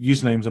pass in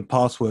usernames and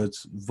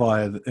passwords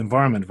via the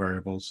environment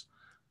variables,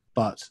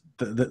 but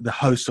the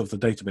host of the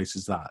database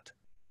is that,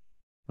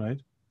 right?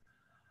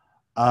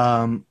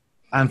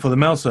 And for the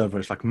mail server,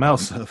 it's like mail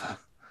server,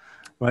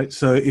 right?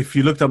 So if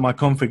you looked at my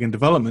config in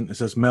development, it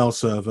says mail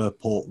server,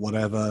 port,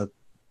 whatever,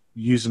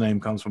 username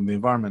comes from the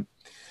environment.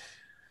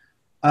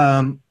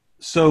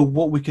 So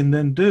what we can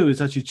then do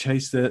is actually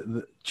change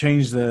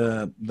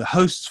the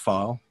hosts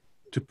file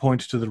to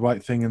point to the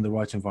right thing in the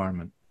right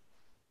environment.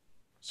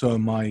 So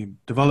my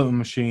development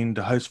machine,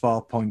 the host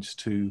file points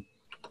to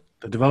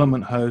the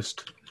development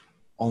host.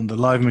 On the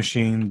live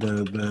machine,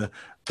 the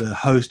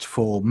host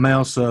for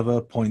mail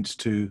server points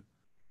to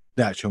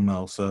the actual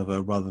mail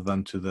server rather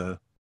than to the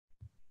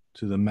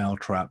mail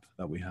trap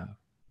that we have.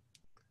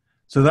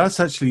 So that's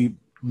actually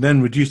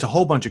then reduced a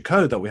whole bunch of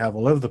code that we have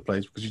all over the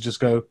place, because you just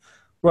go,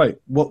 right,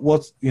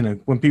 what's,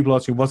 when people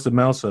ask you, what's the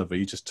mail server?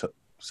 You just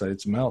say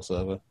it's a mail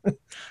server.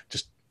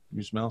 Just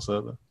use mail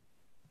server.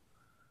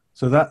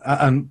 So that,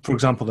 and for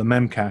example, the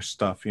memcache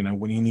stuff,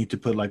 when you need to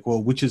put like,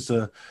 well, which is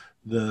the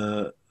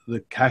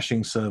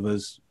caching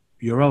server's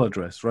URL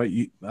address,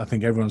 right? I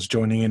think everyone's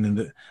joining in,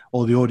 and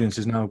all the audience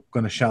is now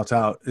going to shout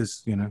out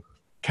is,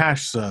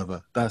 cache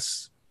server.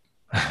 That's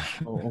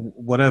or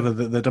whatever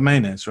the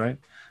domain is, right?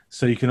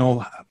 So you can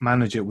all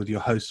manage it with your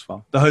host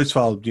file. The host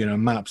file,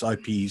 maps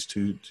IPs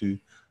to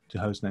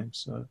host names.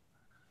 So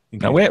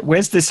now,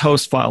 where's this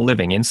host file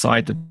living?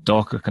 Inside the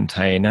Docker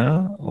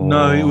container? Or?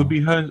 No, it would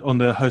be on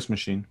the host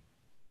machine.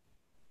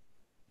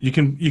 You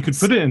can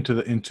put it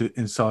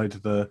inside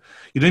the.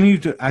 You don't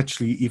need to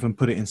actually even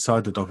put it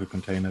inside the Docker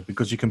container,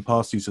 because you can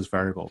pass these as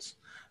variables.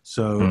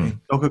 So in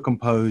Docker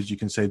Compose, you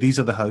can say these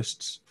are the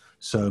hosts.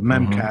 So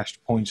memcached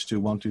points to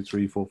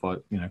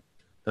 123.45.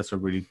 That's a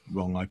really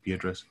wrong IP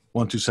address.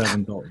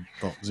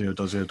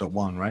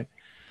 127.0.0.1, right?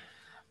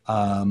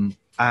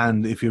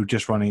 And if you're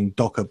just running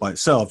Docker by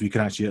itself, you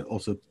can actually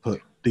also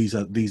put these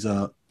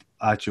are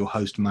actual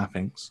host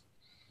mappings.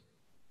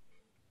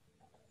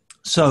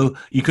 So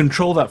you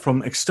control that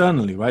from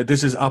externally, right?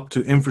 This is up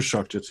to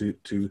infrastructure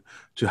to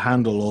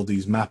handle all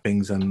these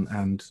mappings,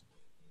 and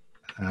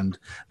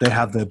they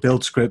have their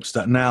build scripts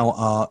that now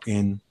are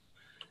in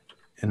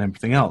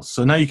everything else.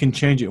 So now you can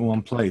change it in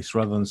one place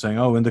rather than saying,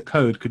 oh, in the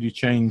code, could you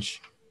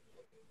change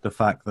the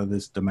fact that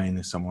this domain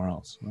is somewhere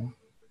else, right?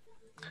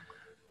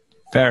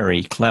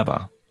 Very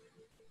clever.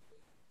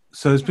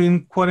 So it's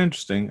been quite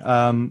interesting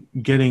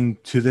getting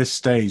to this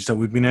stage that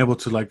we've been able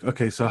to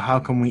okay, so how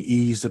can we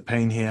ease the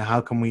pain here? How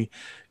can we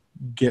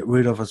get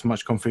rid of as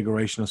much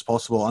configuration as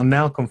possible? And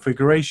now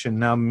configuration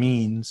now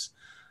means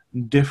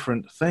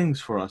different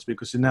things for us,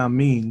 because it now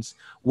means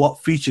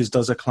what features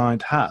does a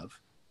client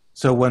have?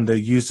 So when they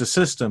use the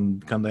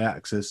system, can they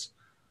access,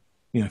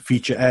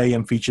 feature A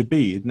and feature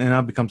B? It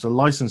now becomes a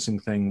licensing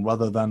thing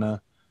rather than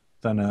a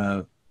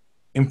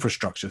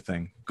infrastructure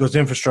thing, because the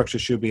infrastructure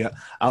should be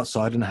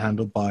outside and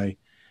handled by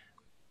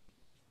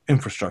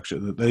infrastructure,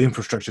 the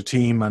infrastructure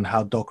team, and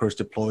how Docker is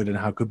deployed and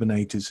how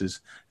Kubernetes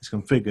is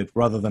configured,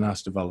 rather than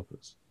us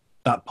developers.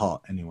 That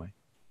part, anyway.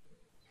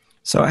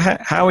 So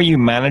how are you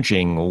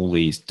managing all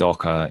these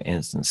Docker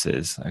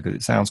instances? Because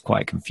it sounds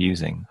quite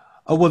confusing.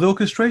 Oh, well, the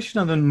orchestration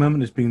at the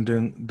moment is being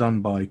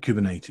done by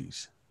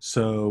Kubernetes.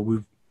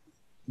 So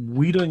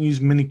we don't use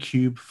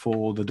Minikube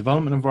for the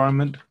development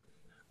environment,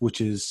 which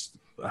is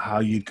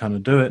how you'd kind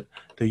of do it.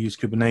 They use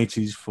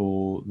Kubernetes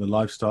for the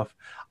live stuff.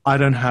 I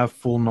don't have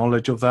full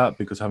knowledge of that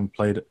because I haven't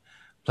played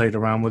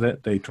around with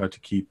it. They try to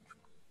keep,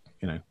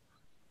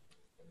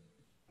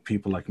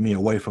 people like me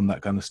away from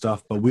that kind of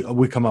stuff, but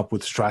we come up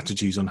with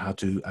strategies on how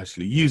to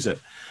actually use it.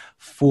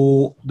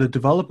 For the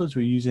developers,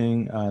 we're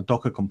using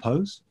Docker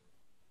Compose.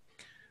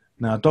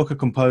 Now, Docker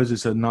Compose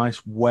is a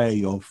nice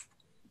way of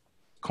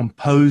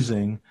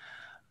composing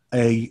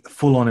a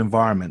full-on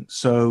environment.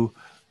 So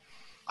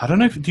I don't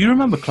know if, do you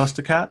remember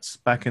cluster cats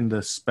back in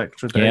the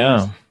Spectre days?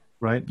 Yeah.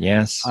 Right?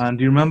 Yes. And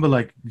do you remember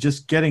like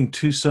just getting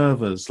two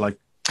servers, like,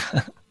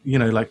 you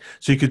know, like,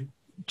 so you could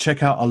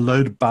check out a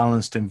load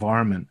balanced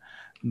environment.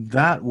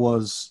 That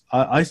was,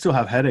 I still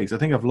have headaches. I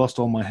think I've lost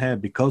all my hair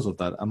because of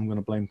that. I'm going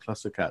to blame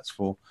cluster cats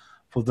for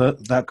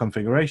that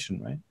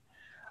configuration, right?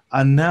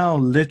 And now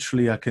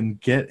literally I can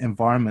get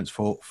environments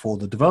for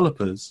the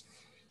developers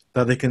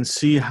that they can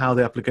see how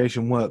the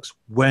application works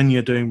when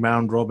you're doing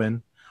round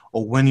robin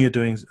or when you're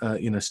doing,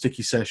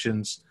 sticky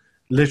sessions,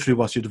 literally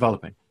whilst you're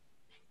developing.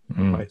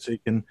 Right,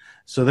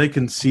 so they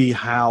can see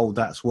how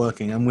that's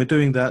working, and we're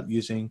doing that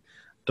using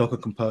Docker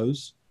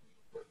Compose,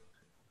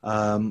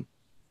 and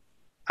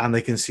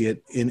they can see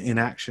it in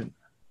action,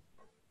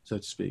 so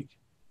to speak,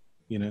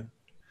 you know.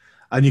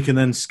 And you can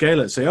then scale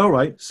it. Say, all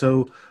right,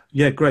 so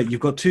yeah, great, you've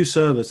got two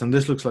servers, and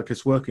this looks like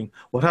it's working.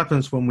 What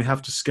happens when we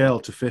have to scale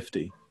to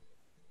 50?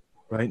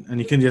 Right, and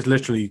you can just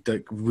literally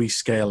like,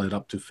 rescale it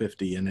up to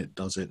 50, and it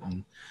does it,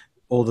 and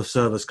all the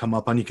servers come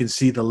up, and you can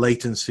see the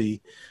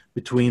latency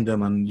between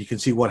them, and you can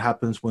see what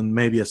happens when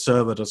maybe a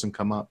server doesn't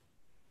come up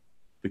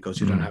because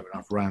you don't have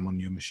enough RAM on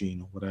your machine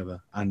or whatever,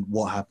 and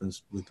what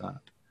happens with that,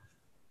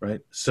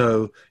 right?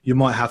 So you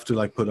might have to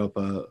like put up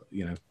a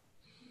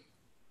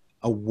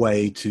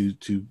way to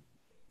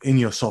in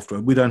your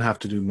software. We don't have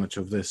to do much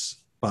of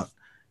this, but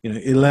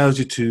it allows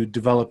you to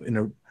develop in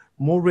a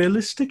more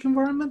realistic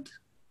environment,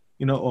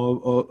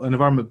 or an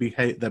environment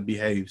that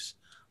behaves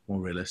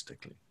more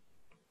realistically.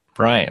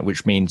 Right,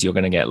 which means you're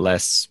going to get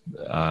less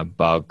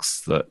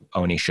bugs that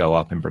only show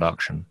up in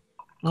production,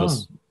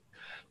 because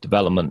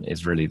development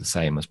is really the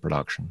same as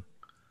production.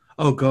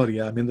 Oh God,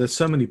 yeah. I mean, there's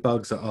so many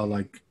bugs that are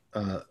like,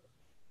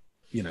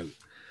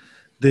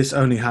 this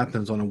only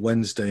happens on a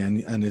Wednesday,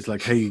 and it's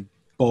like, hey,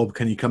 Bob,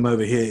 can you come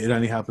over here? It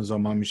only happens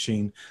on my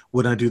machine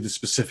when I do the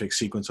specific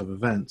sequence of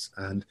events,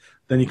 and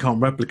then you can't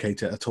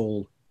replicate it at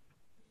all.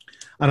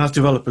 And as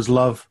developers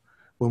love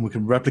when we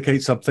can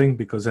replicate something,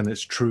 because then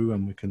it's true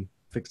and we can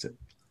fix it.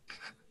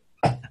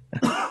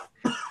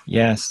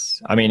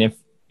 Yes. I mean,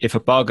 if a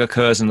bug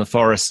occurs in the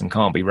forest and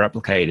can't be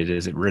replicated,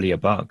 is it really a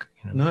bug?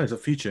 No, it's a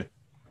feature.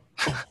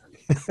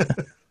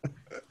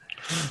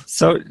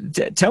 So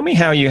tell me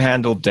how you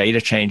handle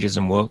data changes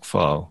and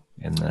workflow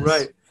in this.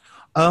 Right.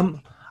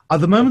 At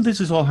the moment,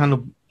 this is all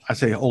handled, I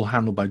say all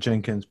handled by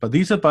Jenkins, but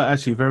these are by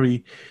actually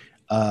very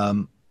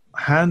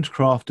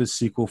handcrafted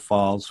SQL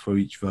files for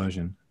each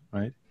version,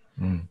 right?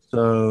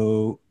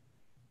 So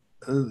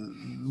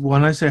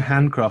when I say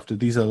handcrafted,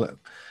 these are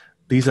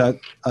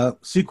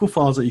SQL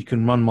files that you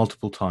can run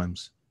multiple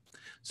times.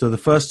 So the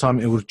first time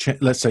it would,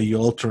 let's say you're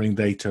altering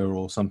data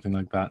or something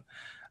like that,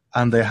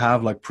 and they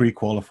have like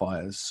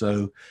pre-qualifiers.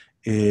 So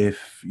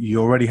if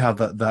you already have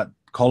that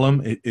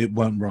column, it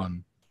won't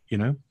run,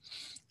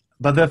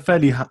 But they're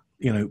fairly,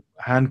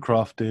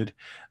 handcrafted.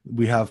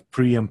 We have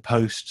pre and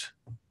post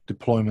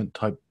deployment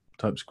type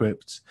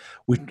scripts,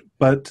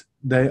 but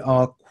they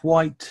are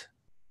quite.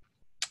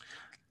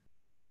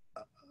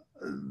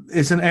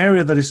 It's an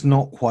area that is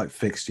not quite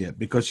fixed yet,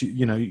 because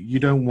you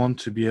don't want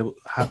to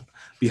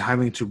be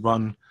having to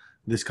run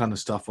this kind of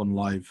stuff on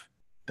live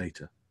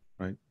data,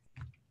 right?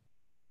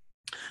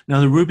 Now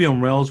the Ruby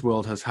on Rails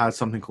world has had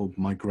something called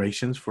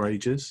migrations for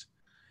ages.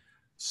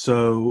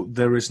 So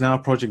there is now a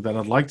project that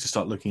I'd like to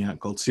start looking at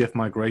called CF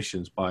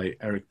Migrations by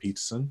Eric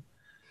Peterson,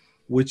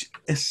 which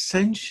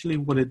essentially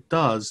what it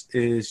does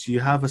is you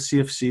have a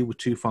CFC with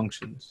two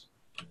functions,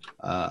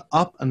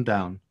 up and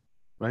down,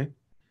 right?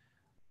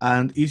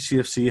 And each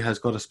CFC has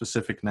got a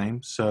specific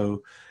name.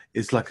 So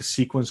it's like a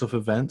sequence of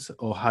events,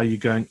 or how you're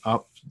going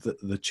up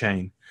the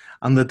chain.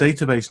 And the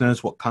database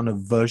knows what kind of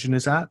version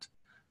is at.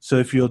 So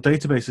if your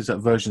database is at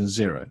version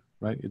 0,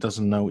 right, it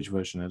doesn't know which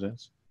version it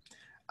is.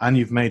 And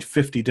you've made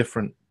 50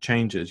 different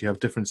changes. You have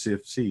different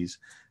CFCs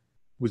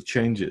with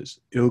changes.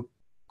 It'll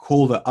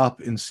call the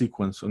up in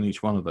sequence on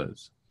each one of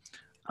those.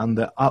 And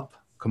the up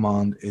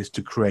command is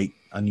to create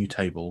a new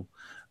table,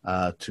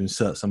 to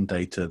insert some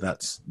data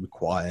that's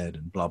required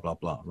and blah, blah,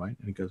 blah, right?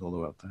 And it goes all the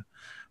way up there.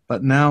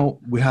 But now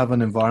we have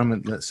an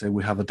environment, let's say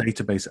we have a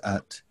database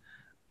at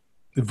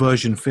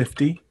version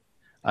 50,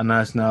 and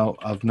I've now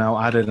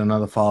added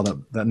another file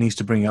that needs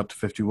to bring it up to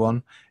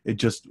 51. It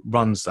just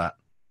runs that,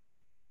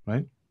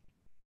 right?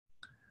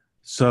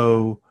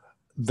 So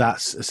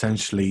that's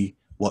essentially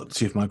what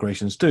CF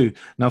migrations do.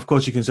 Now, of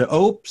course, you can say,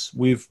 oops,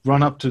 we've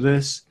run up to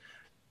this.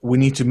 We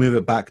need to move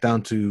it back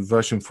down to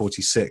version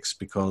 46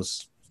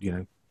 because,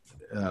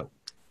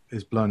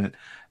 it's blown it.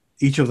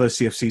 Each of those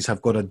CFCs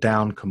have got a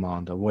down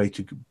command, a way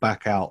to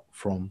back out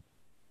from.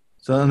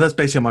 So and that's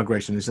basically a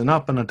migration. It's an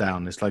up and a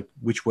down. It's like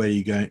which way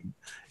you're going.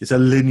 It's a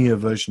linear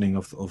versioning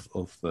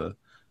of the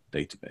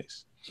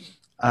database.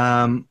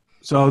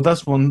 So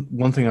that's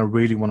one thing I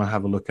really want to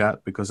have a look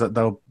at, because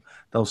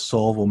they'll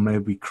solve or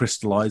maybe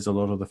crystallize a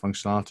lot of the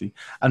functionality.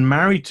 And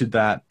married to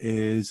that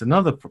is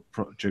another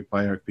project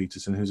by Eric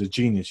Peterson, who's a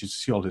genius. You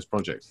see all his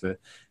projects there.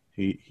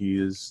 He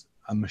is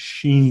a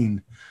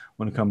machine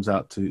when it comes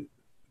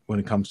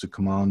to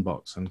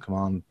Commandbox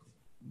and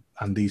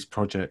these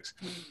projects,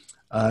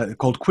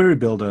 called Query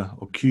Builder,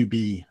 or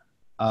QB,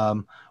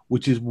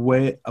 which is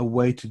a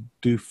way to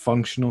do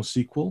functional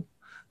SQL.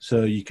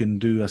 So you can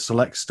do a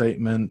select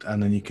statement,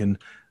 and then you can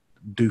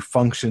do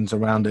functions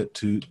around it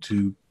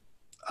to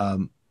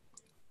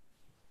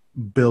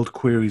build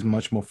queries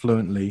much more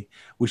fluently,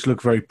 which look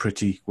very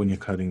pretty when you're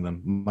coding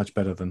them, much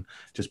better than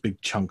just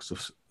big chunks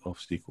of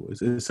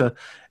SQL.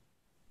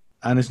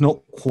 And it's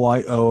not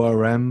quite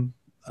ORM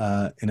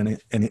in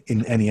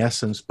any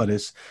essence, but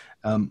it's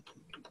a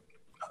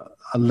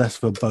less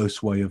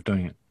verbose way of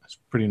doing it. It's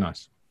pretty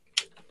nice.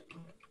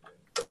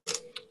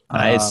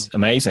 It's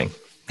amazing.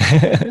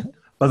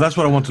 But that's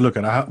what I want to look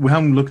at. We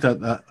haven't looked at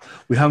that.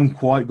 We haven't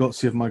quite got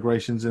CF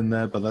migrations in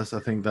there, but I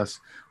think that's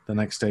the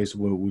next stage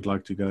where we'd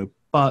like to go.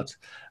 But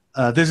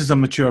this is a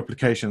mature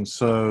application,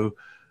 so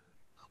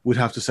we'd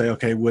have to say,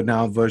 okay, we're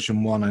now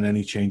version 1, and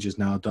any changes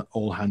now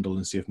all handled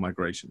in CF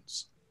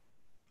migrations,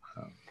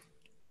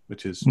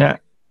 which is now.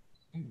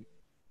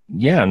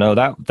 Yeah, no,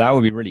 that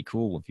would be really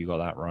cool if you got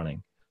that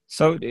running.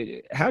 So,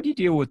 how do you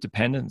deal with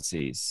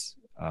dependencies?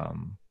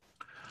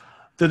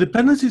 The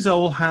dependencies are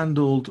all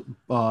handled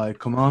by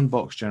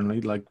Commandbox generally.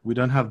 Like, we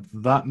don't have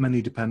that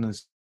many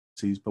dependencies,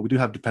 but we do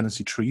have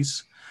dependency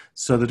trees.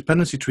 So the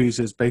dependency trees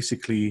is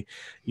basically,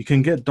 you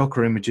can get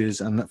Docker images,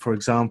 and for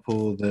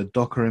example, the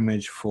Docker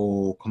image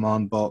for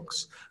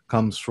Commandbox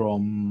comes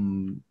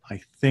from,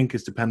 I think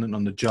it's dependent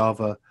on the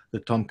Java, the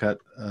Tomcat,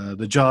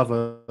 the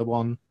Java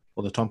one,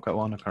 or the Tomcat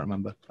one, I can't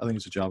remember. I think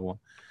it's a Java one.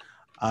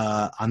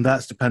 And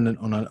that's dependent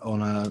on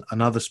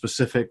another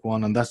specific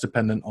one, and that's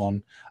dependent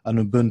on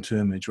an Ubuntu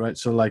image, right?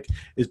 So like,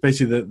 it's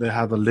basically that they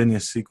have a linear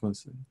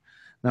sequencing.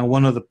 Now,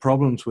 one of the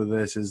problems with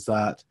this is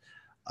that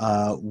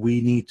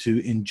we need to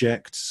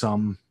inject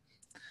some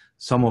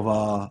of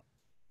our,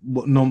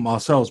 not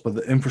ourselves, but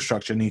the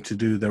infrastructure need to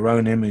do their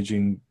own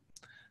imaging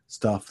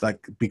stuff,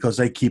 like, because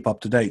they keep up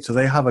to date. So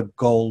they have a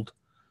gold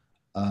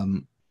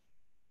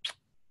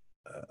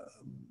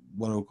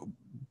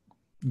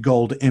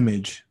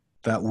image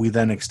that we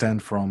then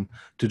extend from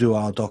to do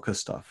our Docker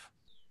stuff.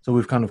 So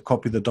we've kind of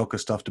copied the Docker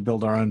stuff to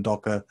build our own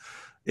Docker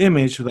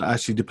image that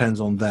actually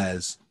depends on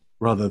theirs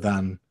rather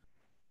than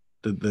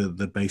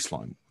the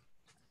baseline.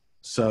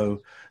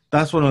 So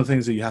that's one of the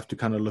things that you have to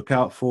kind of look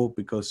out for,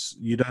 because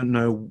you don't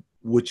know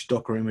which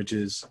Docker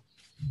images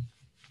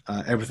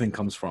everything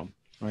comes from,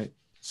 right?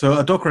 So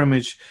a Docker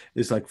image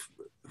is like,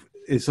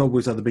 it's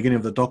always at the beginning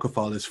of the Docker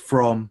file is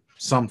from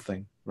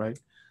something, right?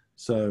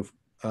 So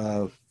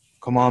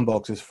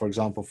Commandbox is, for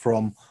example,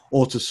 from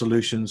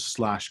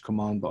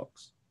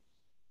AutoSolutions/Commandbox,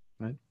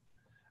 right?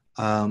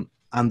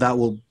 And that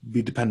will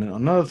be dependent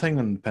on another thing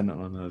and dependent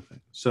on another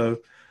thing. So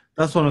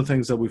that's one of the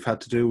things that we've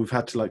had to do. We've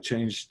had to like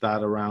change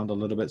that around a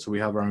little bit. So we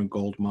have our own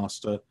gold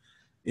master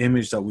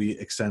image that we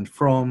extend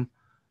from,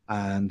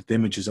 and the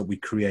images that we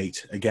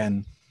create,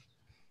 again,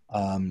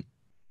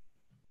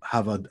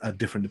 have a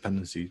different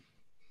dependency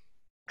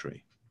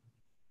tree.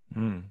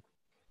 Mm.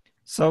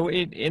 So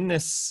in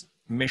this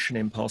Mission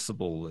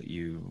Impossible that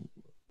you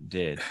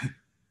did,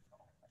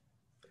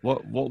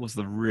 what was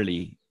the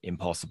really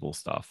impossible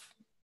stuff?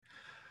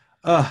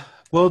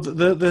 Well,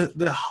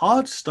 the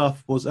hard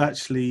stuff was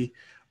actually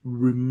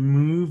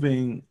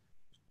removing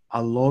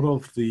a lot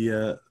of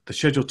the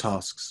scheduled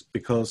tasks,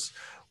 because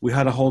we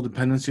had a whole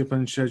dependency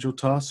upon scheduled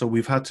tasks. So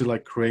we've had to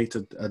like create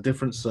a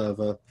different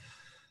server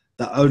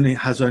that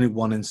has only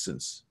one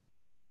instance,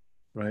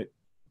 right?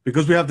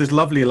 Because we have this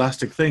lovely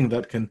Elastic thing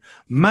that can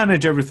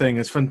manage everything.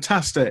 It's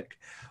fantastic.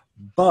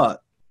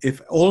 But if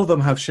all of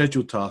them have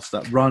scheduled tasks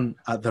that run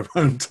at their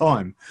own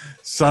time,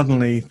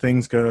 suddenly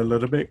things go a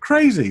little bit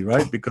crazy,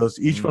 right? Because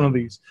each one of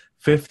these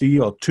 50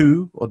 or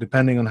 2, or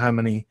depending on how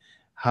many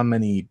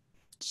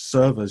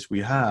servers we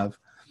have,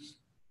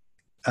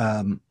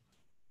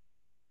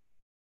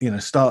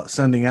 start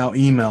sending out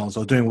emails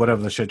or doing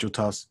whatever the scheduled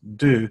tasks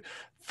do,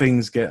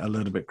 things get a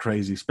little bit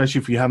crazy, especially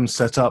if you haven't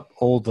set up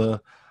all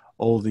the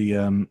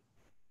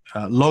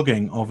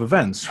logging of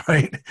events,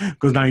 right?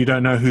 Because now you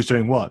don't know who's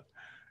doing what.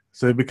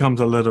 So it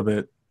becomes a little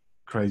bit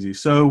crazy.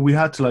 So we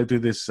had to like do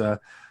this.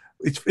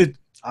 It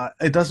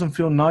doesn't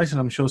feel nice, and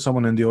I'm sure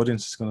someone in the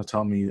audience is going to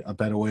tell me a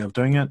better way of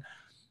doing it.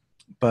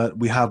 But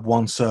we have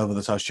one server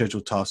that's our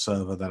scheduled task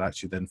server that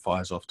actually then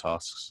fires off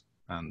tasks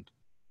and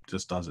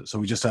just does it. So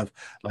we just have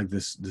like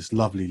this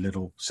lovely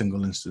little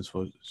single instance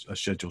for a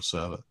scheduled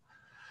server.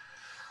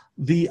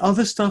 The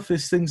other stuff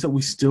is things that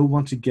we still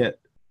want to get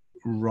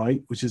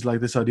right, which is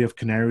like this idea of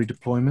canary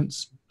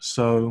deployments.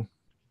 So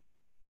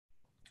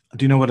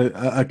do you know what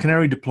a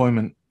canary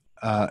deployment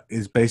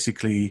is?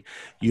 Basically,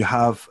 you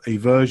have a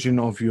version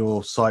of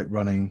your site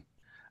running,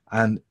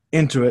 and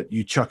into it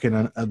you chuck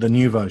in the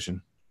new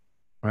version,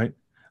 right?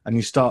 And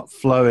you start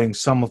flowing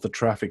some of the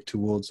traffic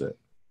towards it.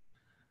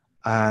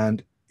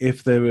 And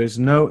if there is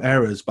no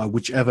errors by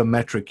whichever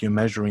metric you're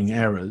measuring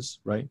errors,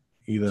 right?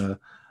 either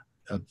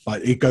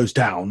but it goes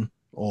down,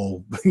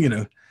 or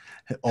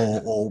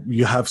or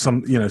you have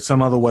some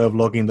some other way of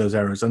logging those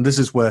errors. And this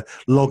is where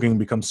logging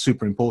becomes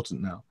super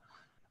important now.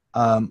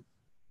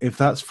 If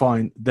that's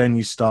fine, then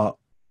you start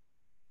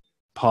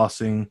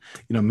passing,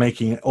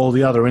 making all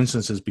the other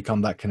instances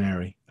become that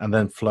canary, and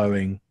then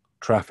flowing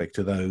traffic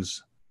to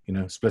those,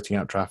 splitting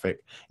out traffic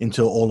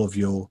until all of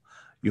your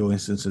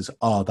instances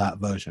are that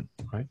version,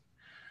 right?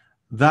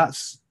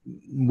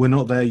 We're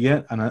not there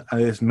yet, and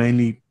it's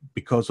mainly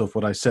because of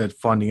what I said,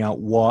 finding out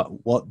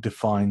what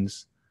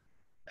defines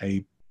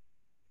a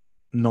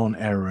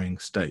non-erroring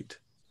state.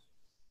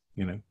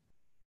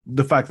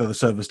 The fact that the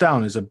server's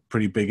down is a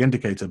pretty big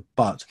indicator,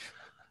 but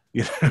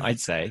I'd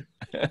say.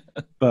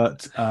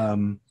 But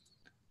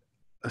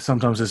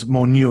sometimes it's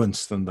more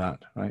nuanced than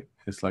that, right?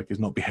 It's like it's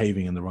not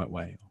behaving in the right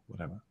way or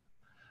whatever.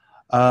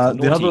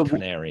 The other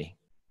canary.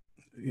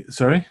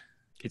 Sorry?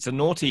 It's a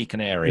naughty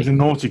canary. It's a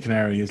naughty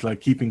canary. It's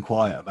like keeping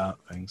quiet about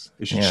things.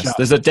 It should shout.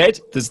 There's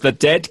the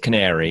dead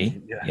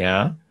canary.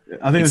 Yeah.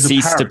 I think it it's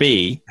ceased to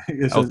be.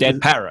 Dead a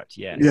parrot.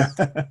 Yes. Yeah.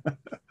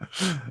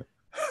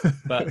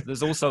 But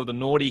there's also the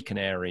naughty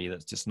canary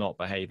that's just not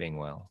behaving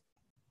well.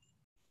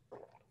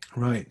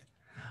 Right.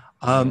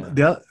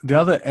 The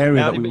other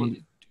area that we want,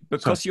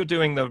 because you're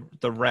doing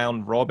the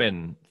round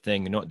robin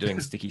thing, you're not doing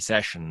sticky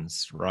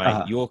sessions,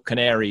 right? Your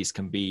canaries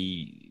can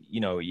be,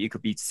 you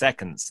could be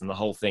seconds and the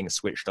whole thing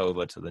switched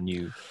over to the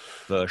new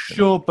version.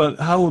 Sure, but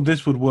how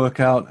this would work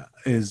out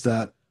is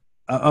that,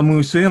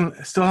 we still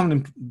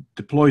haven't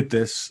deployed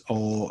this,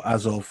 or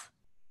as of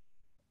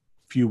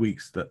a few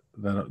weeks that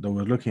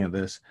we're looking at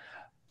this,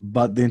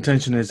 but the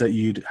intention is that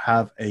you'd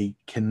have a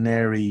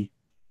canary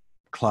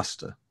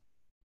cluster.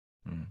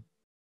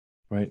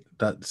 Right,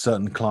 that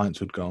certain clients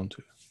would go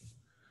onto.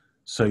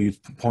 So you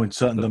point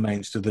certain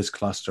domains to this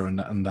cluster,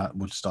 and that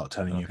would start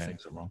telling you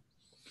things are wrong.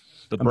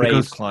 The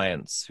brave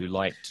clients who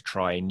like to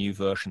try new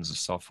versions of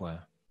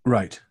software.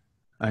 Right,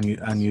 and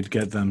you'd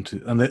get them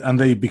to, and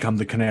they become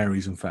the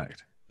canaries, in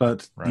fact.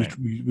 But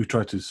we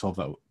try to solve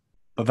that,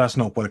 but that's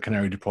not what a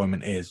canary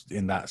deployment is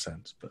in that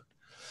sense. But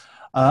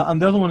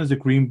and the other one is the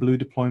green-blue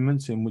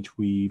deployments, in which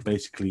we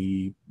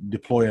basically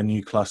deploy a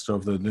new cluster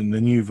of the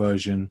new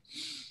version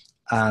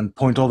and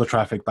point all the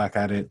traffic back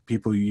at it.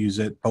 People use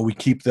it, but we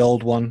keep the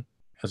old one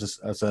as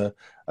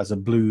a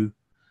blue,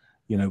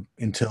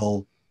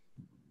 until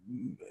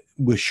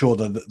we're sure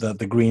that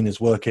the green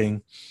is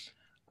working,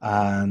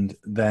 and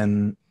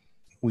then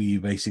we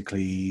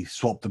basically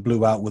swap the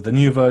blue out with the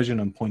new version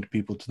and point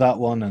people to that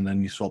one, and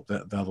then you swap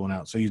the other one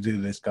out. So you do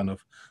this kind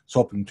of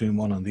swapping between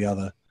one and the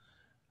other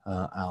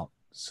out.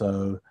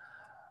 So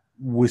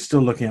we're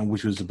still looking at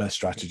which was the best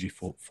strategy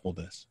for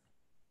this.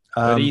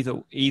 But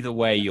either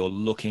way, you're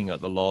looking at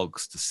the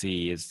logs to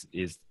see is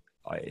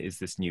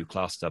this new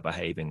cluster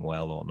behaving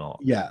well or not.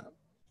 Yeah,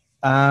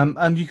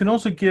 and you can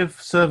also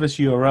give service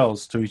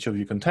URLs to each of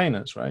your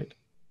containers, right?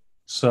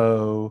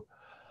 So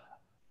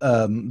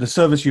the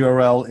service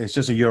URL is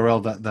just a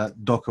URL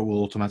that Docker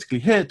will automatically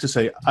hit to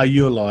say, "Are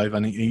you alive?"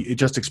 And it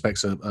just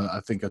expects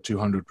I think a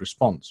 200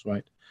 response,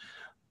 right?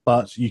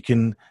 But you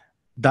can.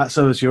 That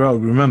service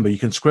URL, remember, you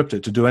can script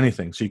it to do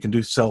anything. So you can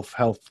do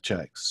self-health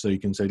checks. So you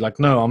can say, like,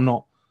 no, I'm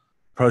not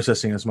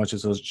processing as much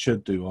as I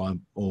should do,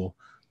 or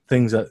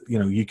things that,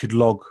 you could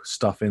log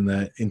stuff in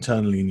there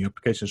internally in your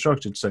application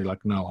structure to say,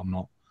 like, no, I'm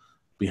not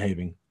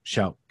behaving.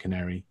 Shout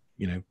canary,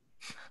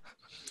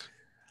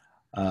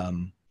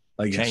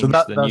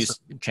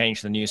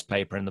 change the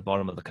newspaper in the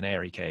bottom of the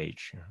canary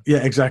cage. Yeah,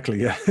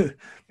 exactly. Yeah.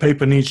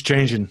 Paper needs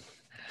changing.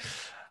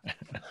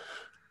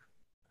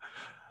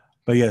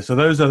 But yeah, so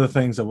those are the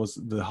things that was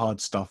the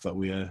hard stuff that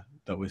we're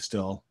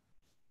still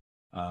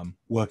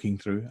working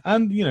through.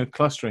 And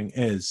clustering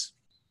is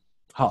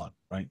hard,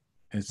 right?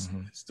 It's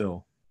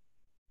still,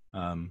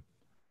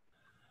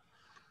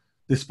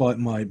 despite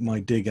my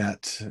dig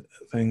at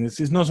thing,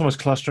 it's not so much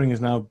clustering as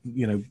now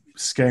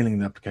scaling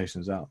the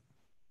applications out.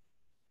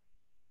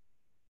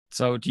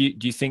 So do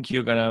you think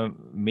you're going to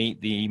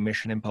meet the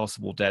Mission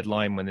Impossible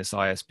deadline when this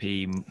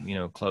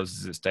ISP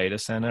closes its data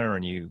center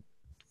and you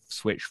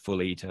switch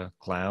fully to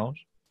cloud?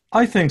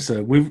 I think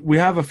so. We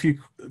have a few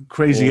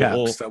crazy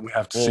apps that we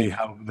have to see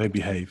how they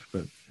behave.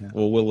 But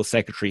or will the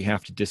secretary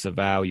have to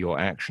disavow your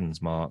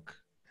actions, Mark?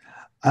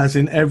 As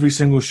in every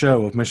single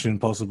show of Mission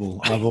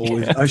Impossible,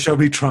 I shall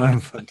be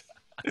triumphant.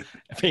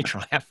 Be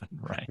triumphant,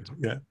 right?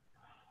 Yeah.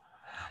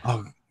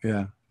 Oh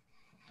yeah.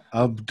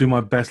 I'll do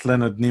my best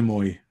Leonard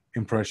Nimoy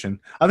impression.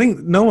 I think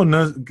no one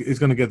is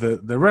going to get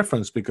the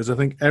reference, because I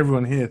think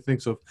everyone here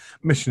thinks of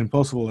Mission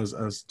Impossible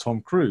as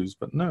Tom Cruise,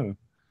 but no.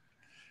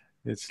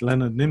 It's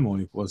Leonard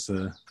Nimoy was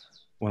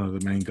one of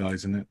the main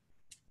guys in it.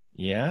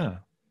 Yeah,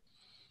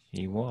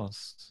 he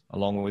was,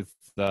 along with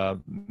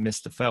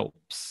Mr.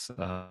 Phelps.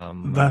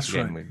 That's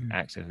right. The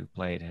actor who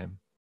played him.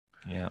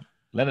 Yeah,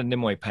 Leonard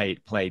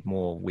Nimoy played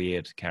more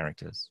weird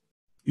characters.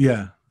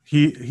 Yeah,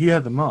 he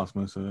had the mask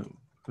most of it,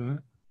 didn't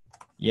it?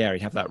 Yeah,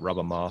 he'd have that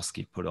rubber mask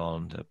he'd put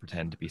on to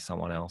pretend to be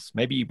someone else.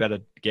 Maybe you better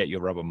get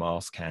your rubber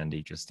mask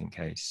handy just in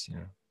case,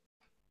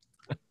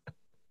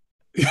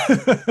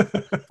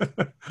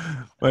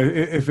 Well,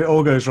 if it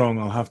all goes wrong,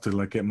 I'll have to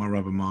like get my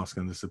rubber mask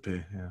and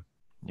disappear. Yeah.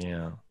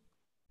 Yeah.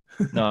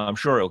 No, I'm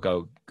sure it'll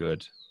go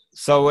good.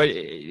 So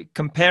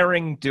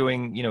comparing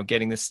doing,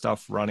 getting this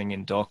stuff running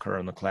in Docker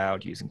on the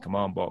cloud using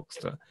Commandbox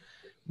to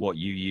what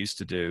you used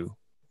to do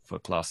for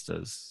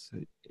clusters,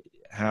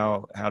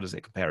 how does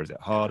it compare? Is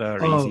it harder,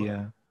 Oh,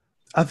 easier?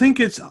 I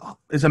think it's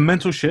a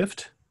mental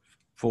shift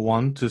for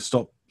one to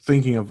stop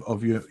thinking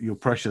of your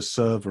precious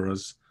server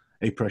as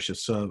a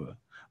precious server.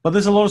 But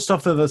there's a lot of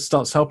stuff that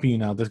starts helping you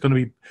now. There's going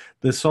to be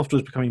the software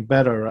is becoming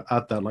better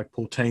at that, like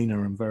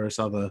Portainer and various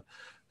other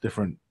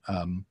different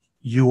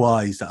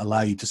UIs that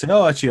allow you to say,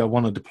 oh, actually, I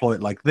want to deploy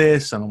it like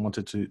this, and I want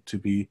it to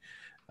be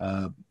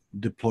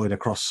deployed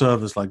across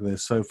servers like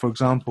this. So, for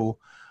example,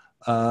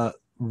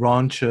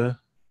 Rancher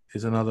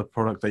is another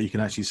product that you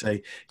can actually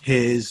say,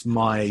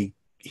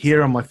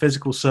 here are my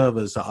physical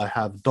servers that I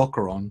have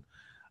Docker on,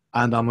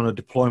 and I'm going to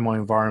deploy my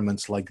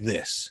environments like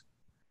this.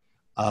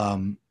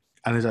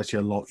 And it's actually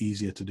a lot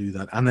easier to do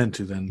that, and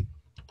then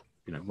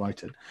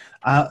write it.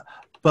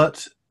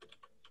 But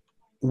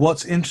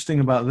what's interesting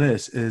about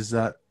this is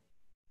that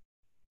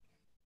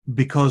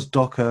because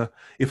Docker,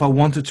 if I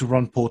wanted to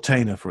run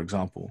Portainer, for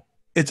example,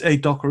 it's a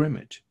Docker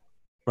image,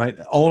 right?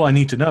 All I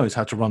need to know is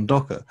how to run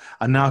Docker.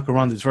 And now I can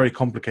run this very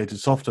complicated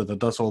software that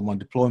does all my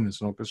deployments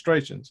and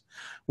orchestrations,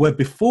 where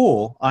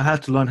before I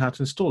had to learn how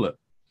to install it.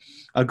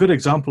 A good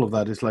example of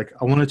that is like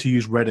I wanted to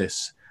use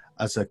Redis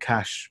as a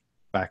cache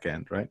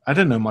backend, right? I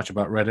didn't know much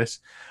about Redis.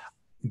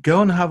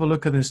 Go and have a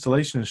look at the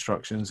installation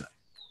instructions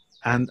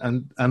and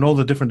all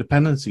the different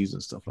dependencies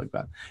and stuff like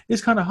that.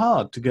 It's kind of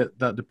hard to get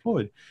that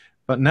deployed.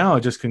 But now I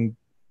just can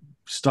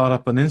start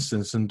up an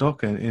instance in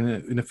Docker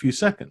in a few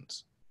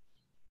seconds,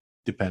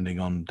 depending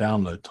on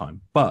download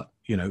time. But,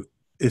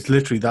 it's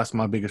literally, that's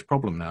my biggest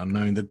problem now,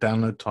 knowing the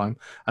download time.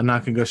 And now I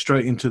can go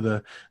straight into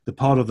the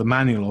part of the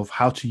manual of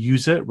how to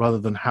use it rather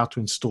than how to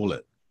install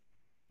it.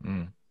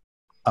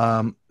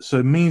 So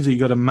it means that you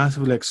got a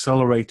massively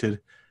accelerated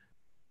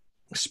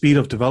speed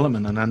of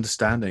development and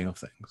understanding of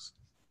things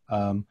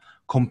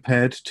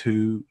compared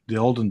to the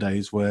olden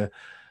days where,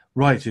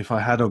 right, if I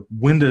had a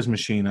Windows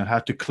machine, I'd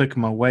have to click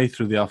my way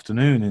through the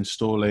afternoon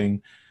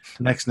installing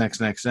next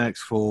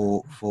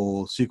for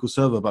SQL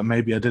Server, but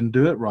maybe I didn't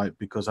do it right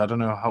because I don't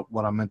know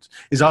what I meant.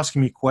 It's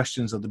asking me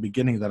questions at the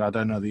beginning that I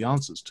don't know the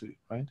answers to,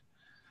 right?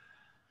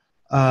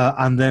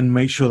 And then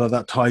make sure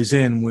that ties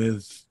in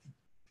with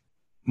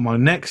my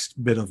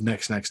next bit of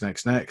next,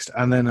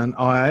 and then an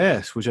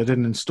IIS, which I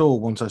didn't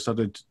install once I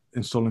started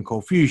installing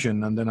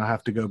ColdFusion, and then I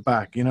have to go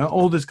back.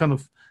 All this kind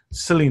of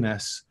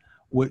silliness,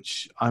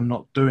 which I'm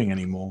not doing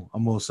anymore.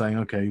 I'm more saying,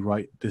 okay,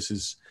 right,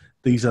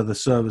 these are the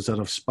servers that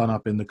have spun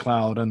up in the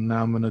cloud, and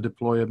now I'm going to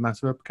deploy a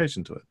massive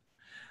application to it.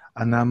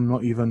 And I'm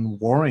not even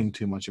worrying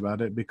too much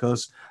about it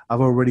because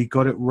I've already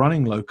got it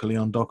running locally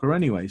on Docker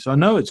anyway, so I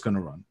know it's going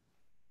to run.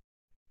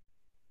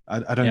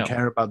 I don't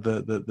care about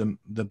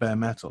the bare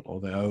metal or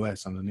the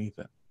OS underneath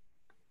it.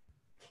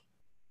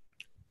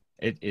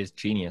 It is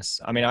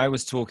genius. I mean, I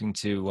was talking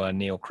to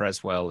Neil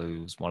Creswell,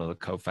 who's one of the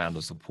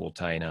co-founders of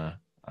Portainer,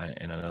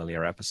 in an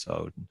earlier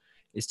episode.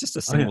 It's just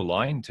a single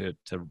line to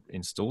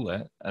install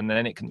it, and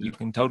then you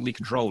can totally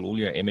control all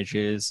your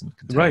images and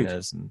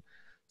containers and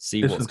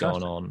see what's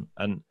going on.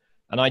 And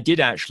I did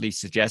actually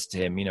suggest to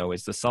him,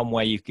 is there some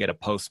way you can get a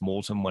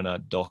post-mortem when a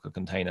Docker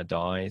container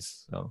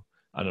dies? So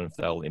I don't know if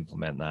they'll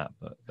implement that,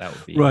 but that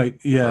would be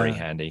very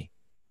handy.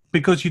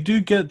 Because you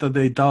do get that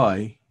they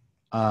die,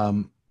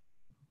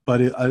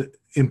 but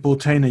in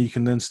Portainer you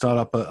can then start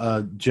up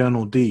a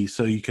journal D,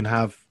 so you can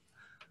have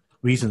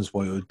reasons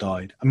why it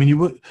died. I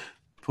mean,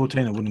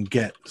 Portainer wouldn't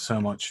get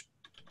so much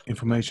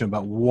information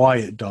about why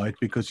it died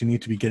because you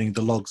need to be getting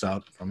the logs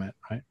out from it,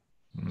 right?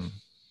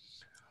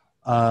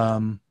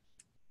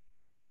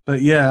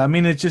 But yeah, I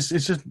mean, it's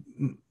just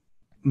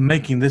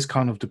making this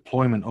kind of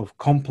deployment of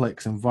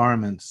complex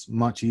environments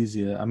much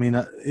easier. I mean,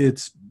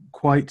 it's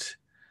quite,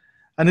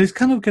 and it's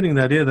kind of getting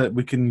the idea that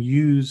we can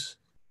use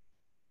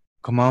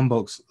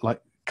Commandbox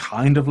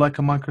kind of like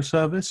a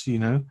microservice. You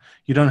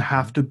don't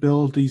have to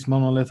build these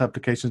monolith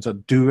applications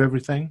that do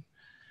everything.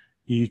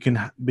 You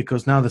can,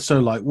 because now they're so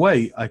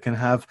lightweight, I can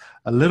have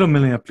a little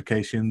milling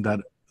application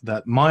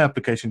that my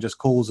application just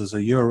calls as a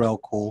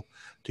URL call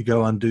to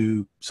go and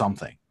do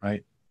something,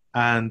 right?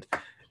 And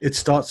it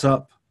starts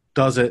up,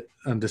 does it,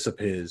 and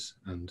disappears.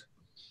 And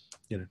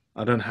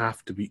I don't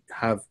have to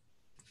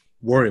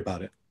worry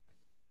about it.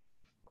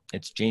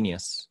 It's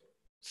genius.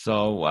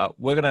 So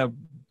we're gonna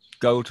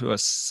go to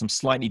some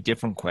slightly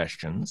different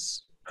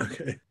questions.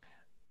 Okay.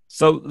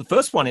 So the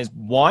first one is,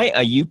 why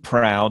are you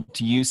proud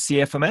to use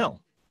CFML?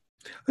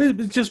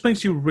 It just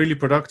makes you really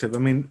productive. I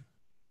mean,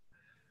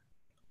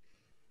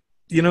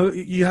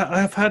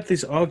 I've had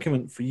this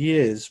argument for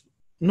years.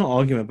 Not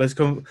argument, but it's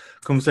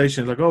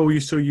conversations like, oh,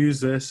 you still use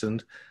this,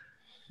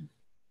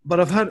 but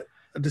I've had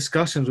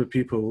discussions with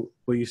people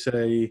where you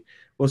say,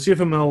 well,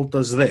 CFML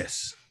does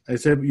this. I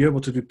say, you're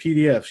able to do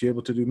PDFs, you're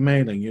able to do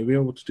mailing, you'll be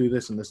able to do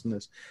this and this and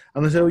this.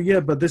 And they say, oh,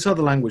 yeah, but this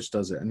other language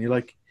does it. And you're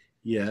like,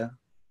 yeah,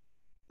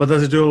 but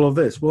does it do all of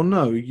this? Well,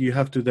 no, you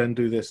have to then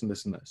do this and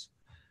this and this.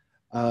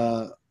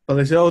 But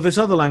they say, oh, this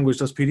other language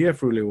does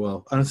PDF really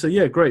well. And I say,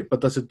 yeah, great, but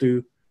does it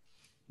do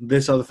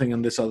this other thing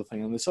and this other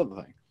thing and this other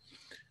thing?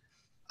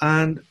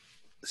 And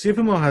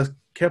CFML has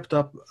kept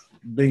up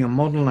being a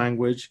modern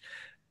language.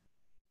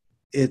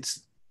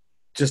 It's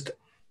just,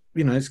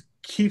 it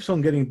keeps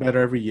on getting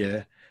better every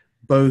year.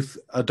 Both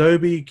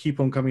Adobe keep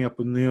on coming up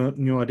with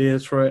new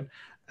ideas for it,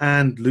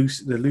 and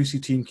the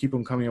Lucy team keep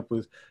on coming up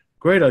with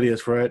great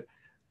ideas for it.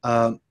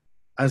 And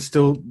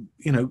still,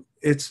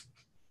 it's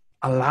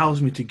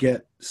allows me to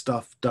get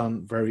stuff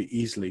done very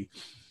easily.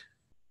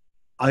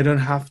 I don't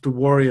have to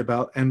worry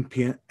about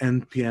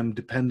NPM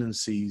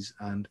dependencies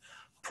and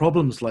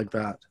problems like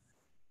that.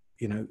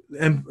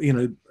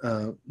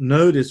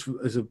 Node is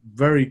a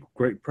very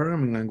great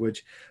programming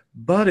language,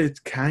 but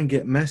it can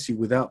get messy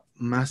without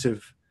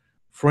massive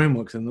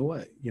frameworks in the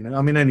way.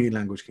 Any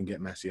language can get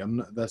messy.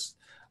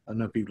 I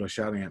know people are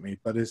shouting at me,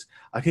 but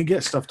I can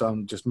get stuff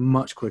done just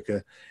much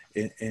quicker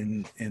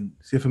in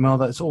CFML.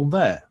 That's all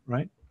there,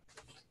 right?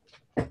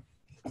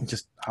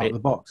 Just out of the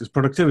box. It's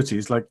productivity.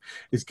 It's like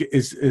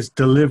it's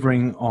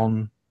delivering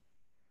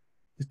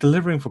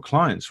for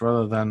clients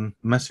rather than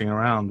messing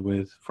around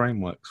with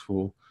frameworks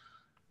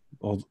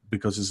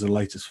because it's the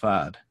latest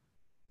fad.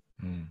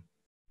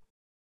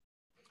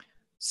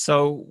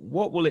 So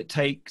what would it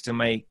take to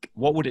make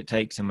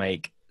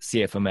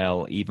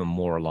CFML even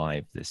more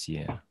alive this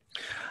year?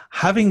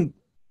 Having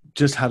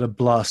just had a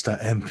blast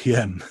at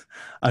NPM,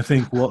 I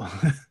think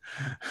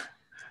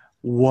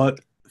what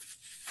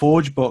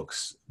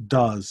ForgeBox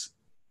does,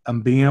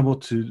 and being able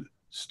to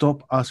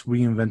stop us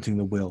reinventing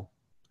the wheel.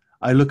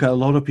 I look at a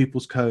lot of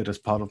people's code as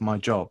part of my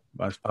job,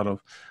 as part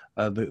of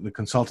the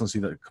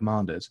consultancy that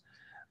Command is.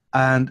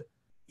 And,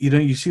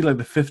 you see like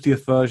the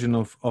 50th version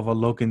of a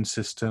login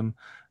system,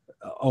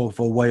 of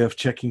a way of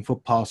checking for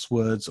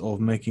passwords, of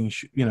making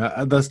sure,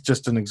 that's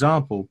just an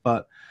example.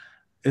 But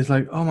it's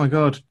like, oh my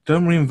God,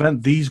 don't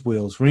reinvent these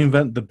wheels,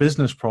 reinvent the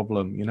business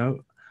problem,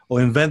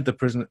 or invent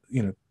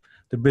the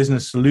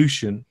business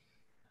solution,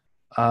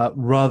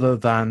 rather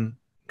than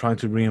trying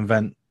to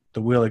reinvent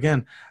the wheel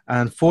again.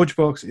 And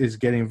ForgeBox is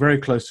getting very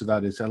close to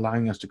that. It's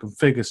allowing us to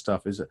configure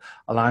stuff. Is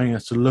allowing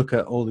us to look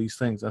at all these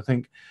things. I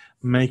think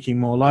making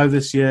more live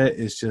this year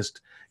is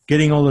just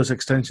getting all those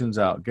extensions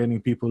out,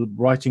 getting people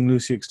writing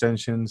Lucy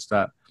extensions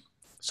that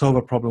solve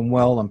a problem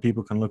well, and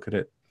people can look at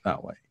it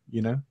that way,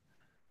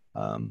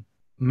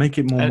 make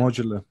it more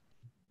modular.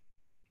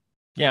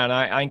 Yeah, and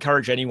I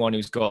encourage anyone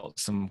who's got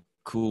some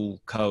cool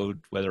code,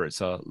 whether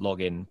it's a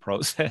login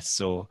process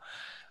or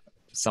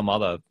some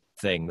other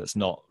thing that's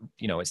not,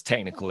 it's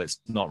technical,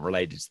 it's not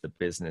related to the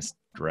business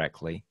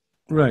directly.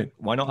 Right.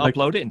 Why not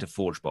upload it into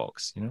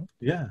ForgeBox,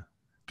 Yeah.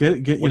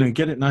 Get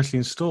it nicely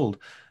installed,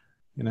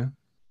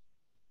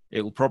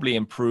 It will probably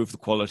improve the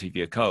quality of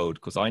your code,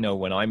 because I know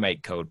when I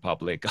make code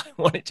public, I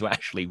want it to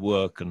actually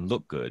work and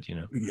look good,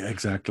 Yeah,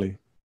 exactly.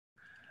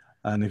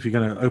 And if you're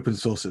going to open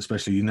source it,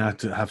 especially, you now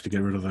have to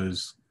get rid of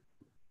those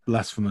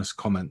blasphemous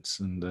comments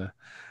and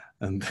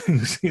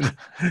things.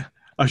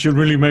 I should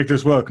really make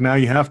this work. Now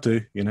you have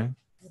to,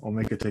 or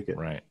make a ticket.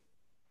 Right.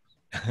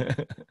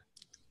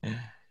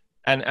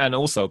 and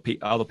also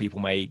other people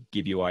may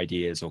give you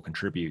ideas or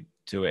contribute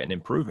to it and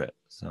improve it.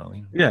 So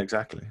yeah,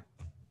 exactly.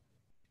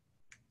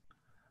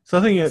 So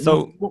I think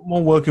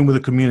more working with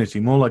the community,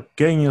 more like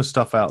getting your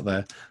stuff out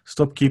there.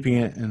 Stop keeping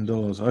it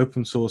indoors.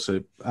 Open source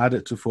it. Add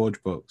it to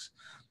ForgeBox.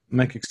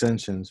 Make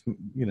extensions.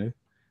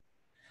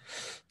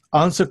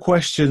 Answer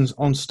questions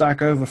on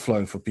Stack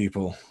Overflow for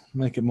people.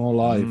 Make it more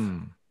live.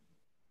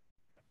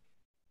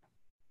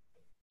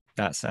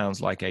 That sounds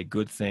like a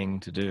good thing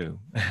to do.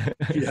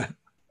 Yeah.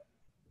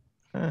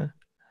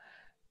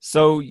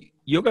 So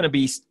you're going to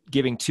be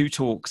giving 2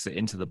 talks at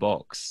Into the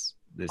Box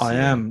this year. I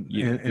am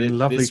in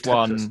lovely this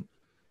Texas. One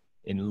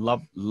in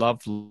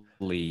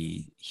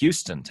lovely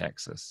Houston,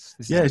 Texas.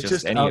 This yeah, is it's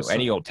just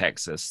any old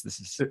Texas.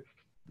 This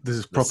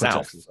is proper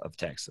south Texas. of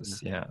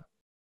Texas. Yeah.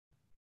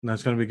 No,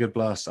 it's going to be a good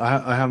blast.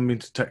 I haven't been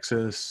to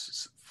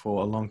Texas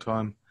for a long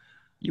time.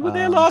 You were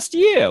there last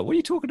year. What are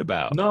you talking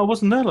about? No, I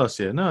wasn't there last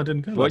year. No, I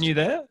didn't go. Weren't you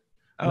there?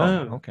 Oh,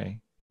 no. Okay.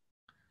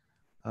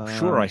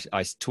 Sure,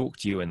 I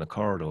talked to you in the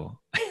corridor.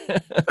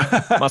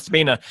 must have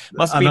been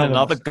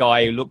another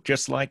guy who looked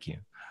just like you.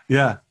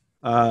 Yeah.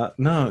 No,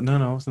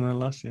 I wasn't there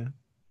last year.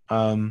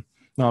 No,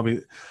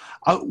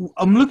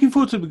 I'm looking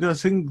forward to it, because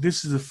I think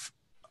this is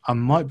I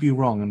might be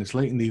wrong, and it's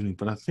late in the evening,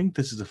 but I think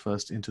this is the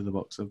first Into the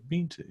Box I've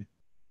been to.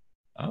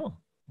 Oh,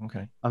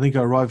 okay. I think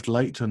I arrived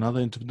late to another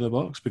Into the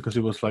Box because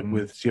it was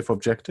with CF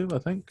Objective, I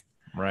think.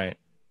 Right.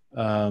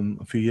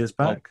 A few years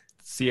back. Well,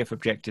 CF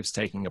Objective's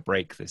taking a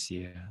break this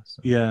year.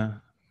 So. Yeah.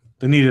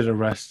 They needed a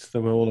rest. They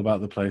were all about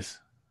the place.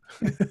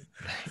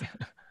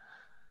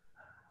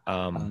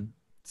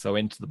 So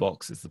Into the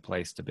Box is the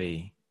place to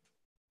be.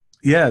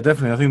 Yeah,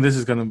 definitely. I think this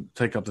is going to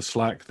take up the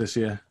slack this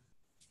year.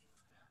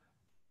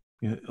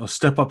 Or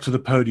step up to the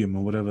podium,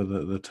 or whatever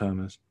the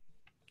term is.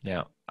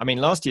 Yeah. I mean,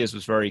 last year's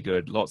was very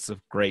good. Lots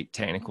of great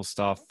technical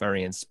stuff,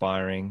 very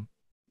inspiring.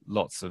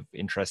 lots of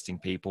interesting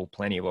people,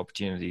 plenty of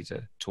opportunity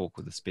to talk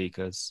with the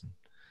speakers.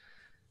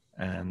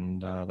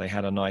 And they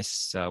had a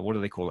nice, what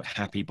do they call it?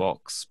 Happy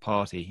box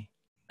party.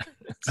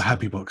 A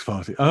happy box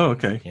party. Oh,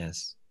 okay.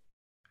 Yes.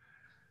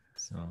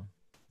 So.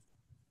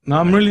 No,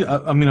 I'm really,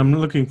 I mean, I'm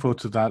looking forward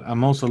to that.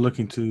 I'm also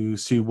looking to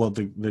see what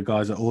the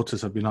guys at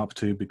Autos have been up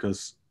to,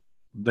 because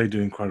they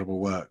do incredible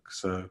work.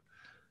 So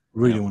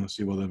really want to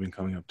see what they've been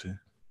coming up to.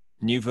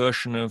 New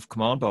version of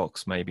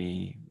Commandbox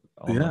maybe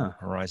on the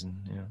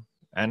horizon,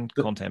 and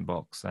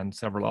Contentbox and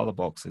several other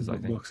boxes, I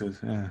think. Boxes,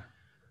 yeah.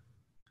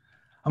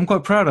 I'm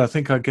quite proud. I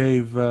think I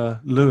gave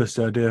Lewis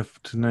the idea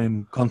to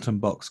name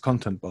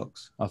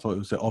Contentbox. I thought it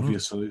was the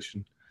obvious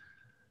solution.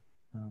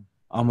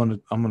 I'm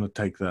gonna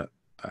take that.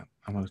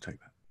 I'm gonna take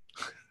that.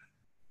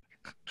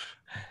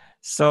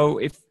 So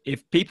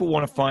if people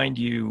want to find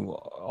you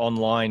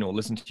online or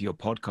listen to your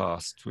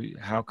podcast,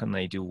 how can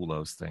they do all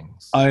those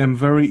things? I am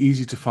very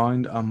easy to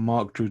find. I'm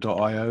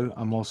markdrew.io.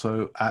 I'm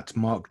also at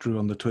markdrew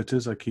on the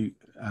Twitters. I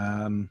keep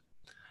and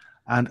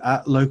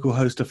at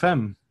localhost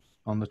FM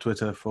on the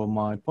Twitter for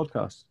my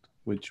podcast,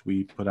 which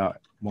we put out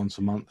once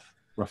a month,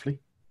 roughly.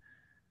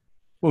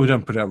 Well, we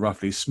don't put it out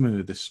roughly. It's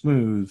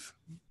smooth,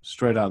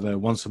 straight out there,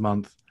 once a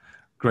month.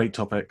 Great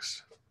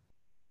topics.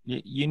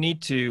 You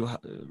need to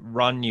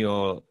run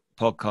your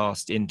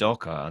podcast in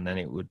Docker, and then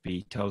it would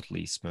be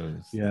totally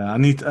smooth. Yeah, I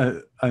need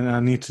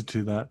to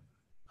do that.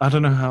 I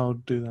don't know how I'll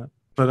do that,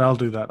 but I'll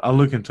do that. I'll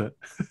look into it.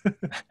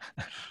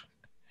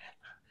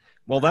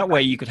 Well, that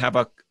way you could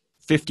have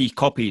 50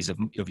 copies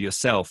of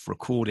yourself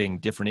recording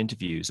different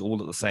interviews all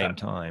at the same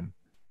time.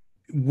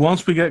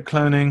 Once we get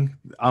cloning,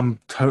 I'm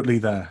totally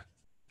there.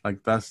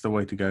 Like, that's the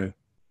way to go.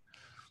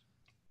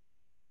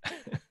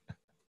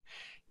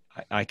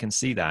 I can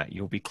see that.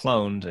 You'll be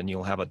cloned and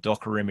you'll have a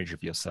Docker image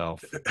of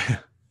yourself.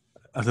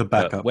 As a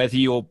backup. But whether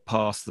you'll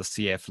pass the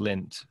CF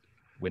lint,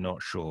 we're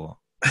not sure.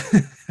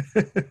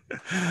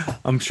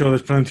 I'm sure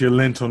there's plenty of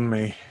lint on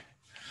me.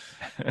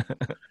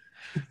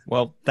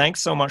 Well,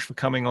 thanks so much for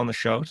coming on the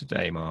show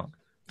today, Mark.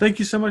 Thank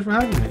you so much for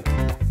having me.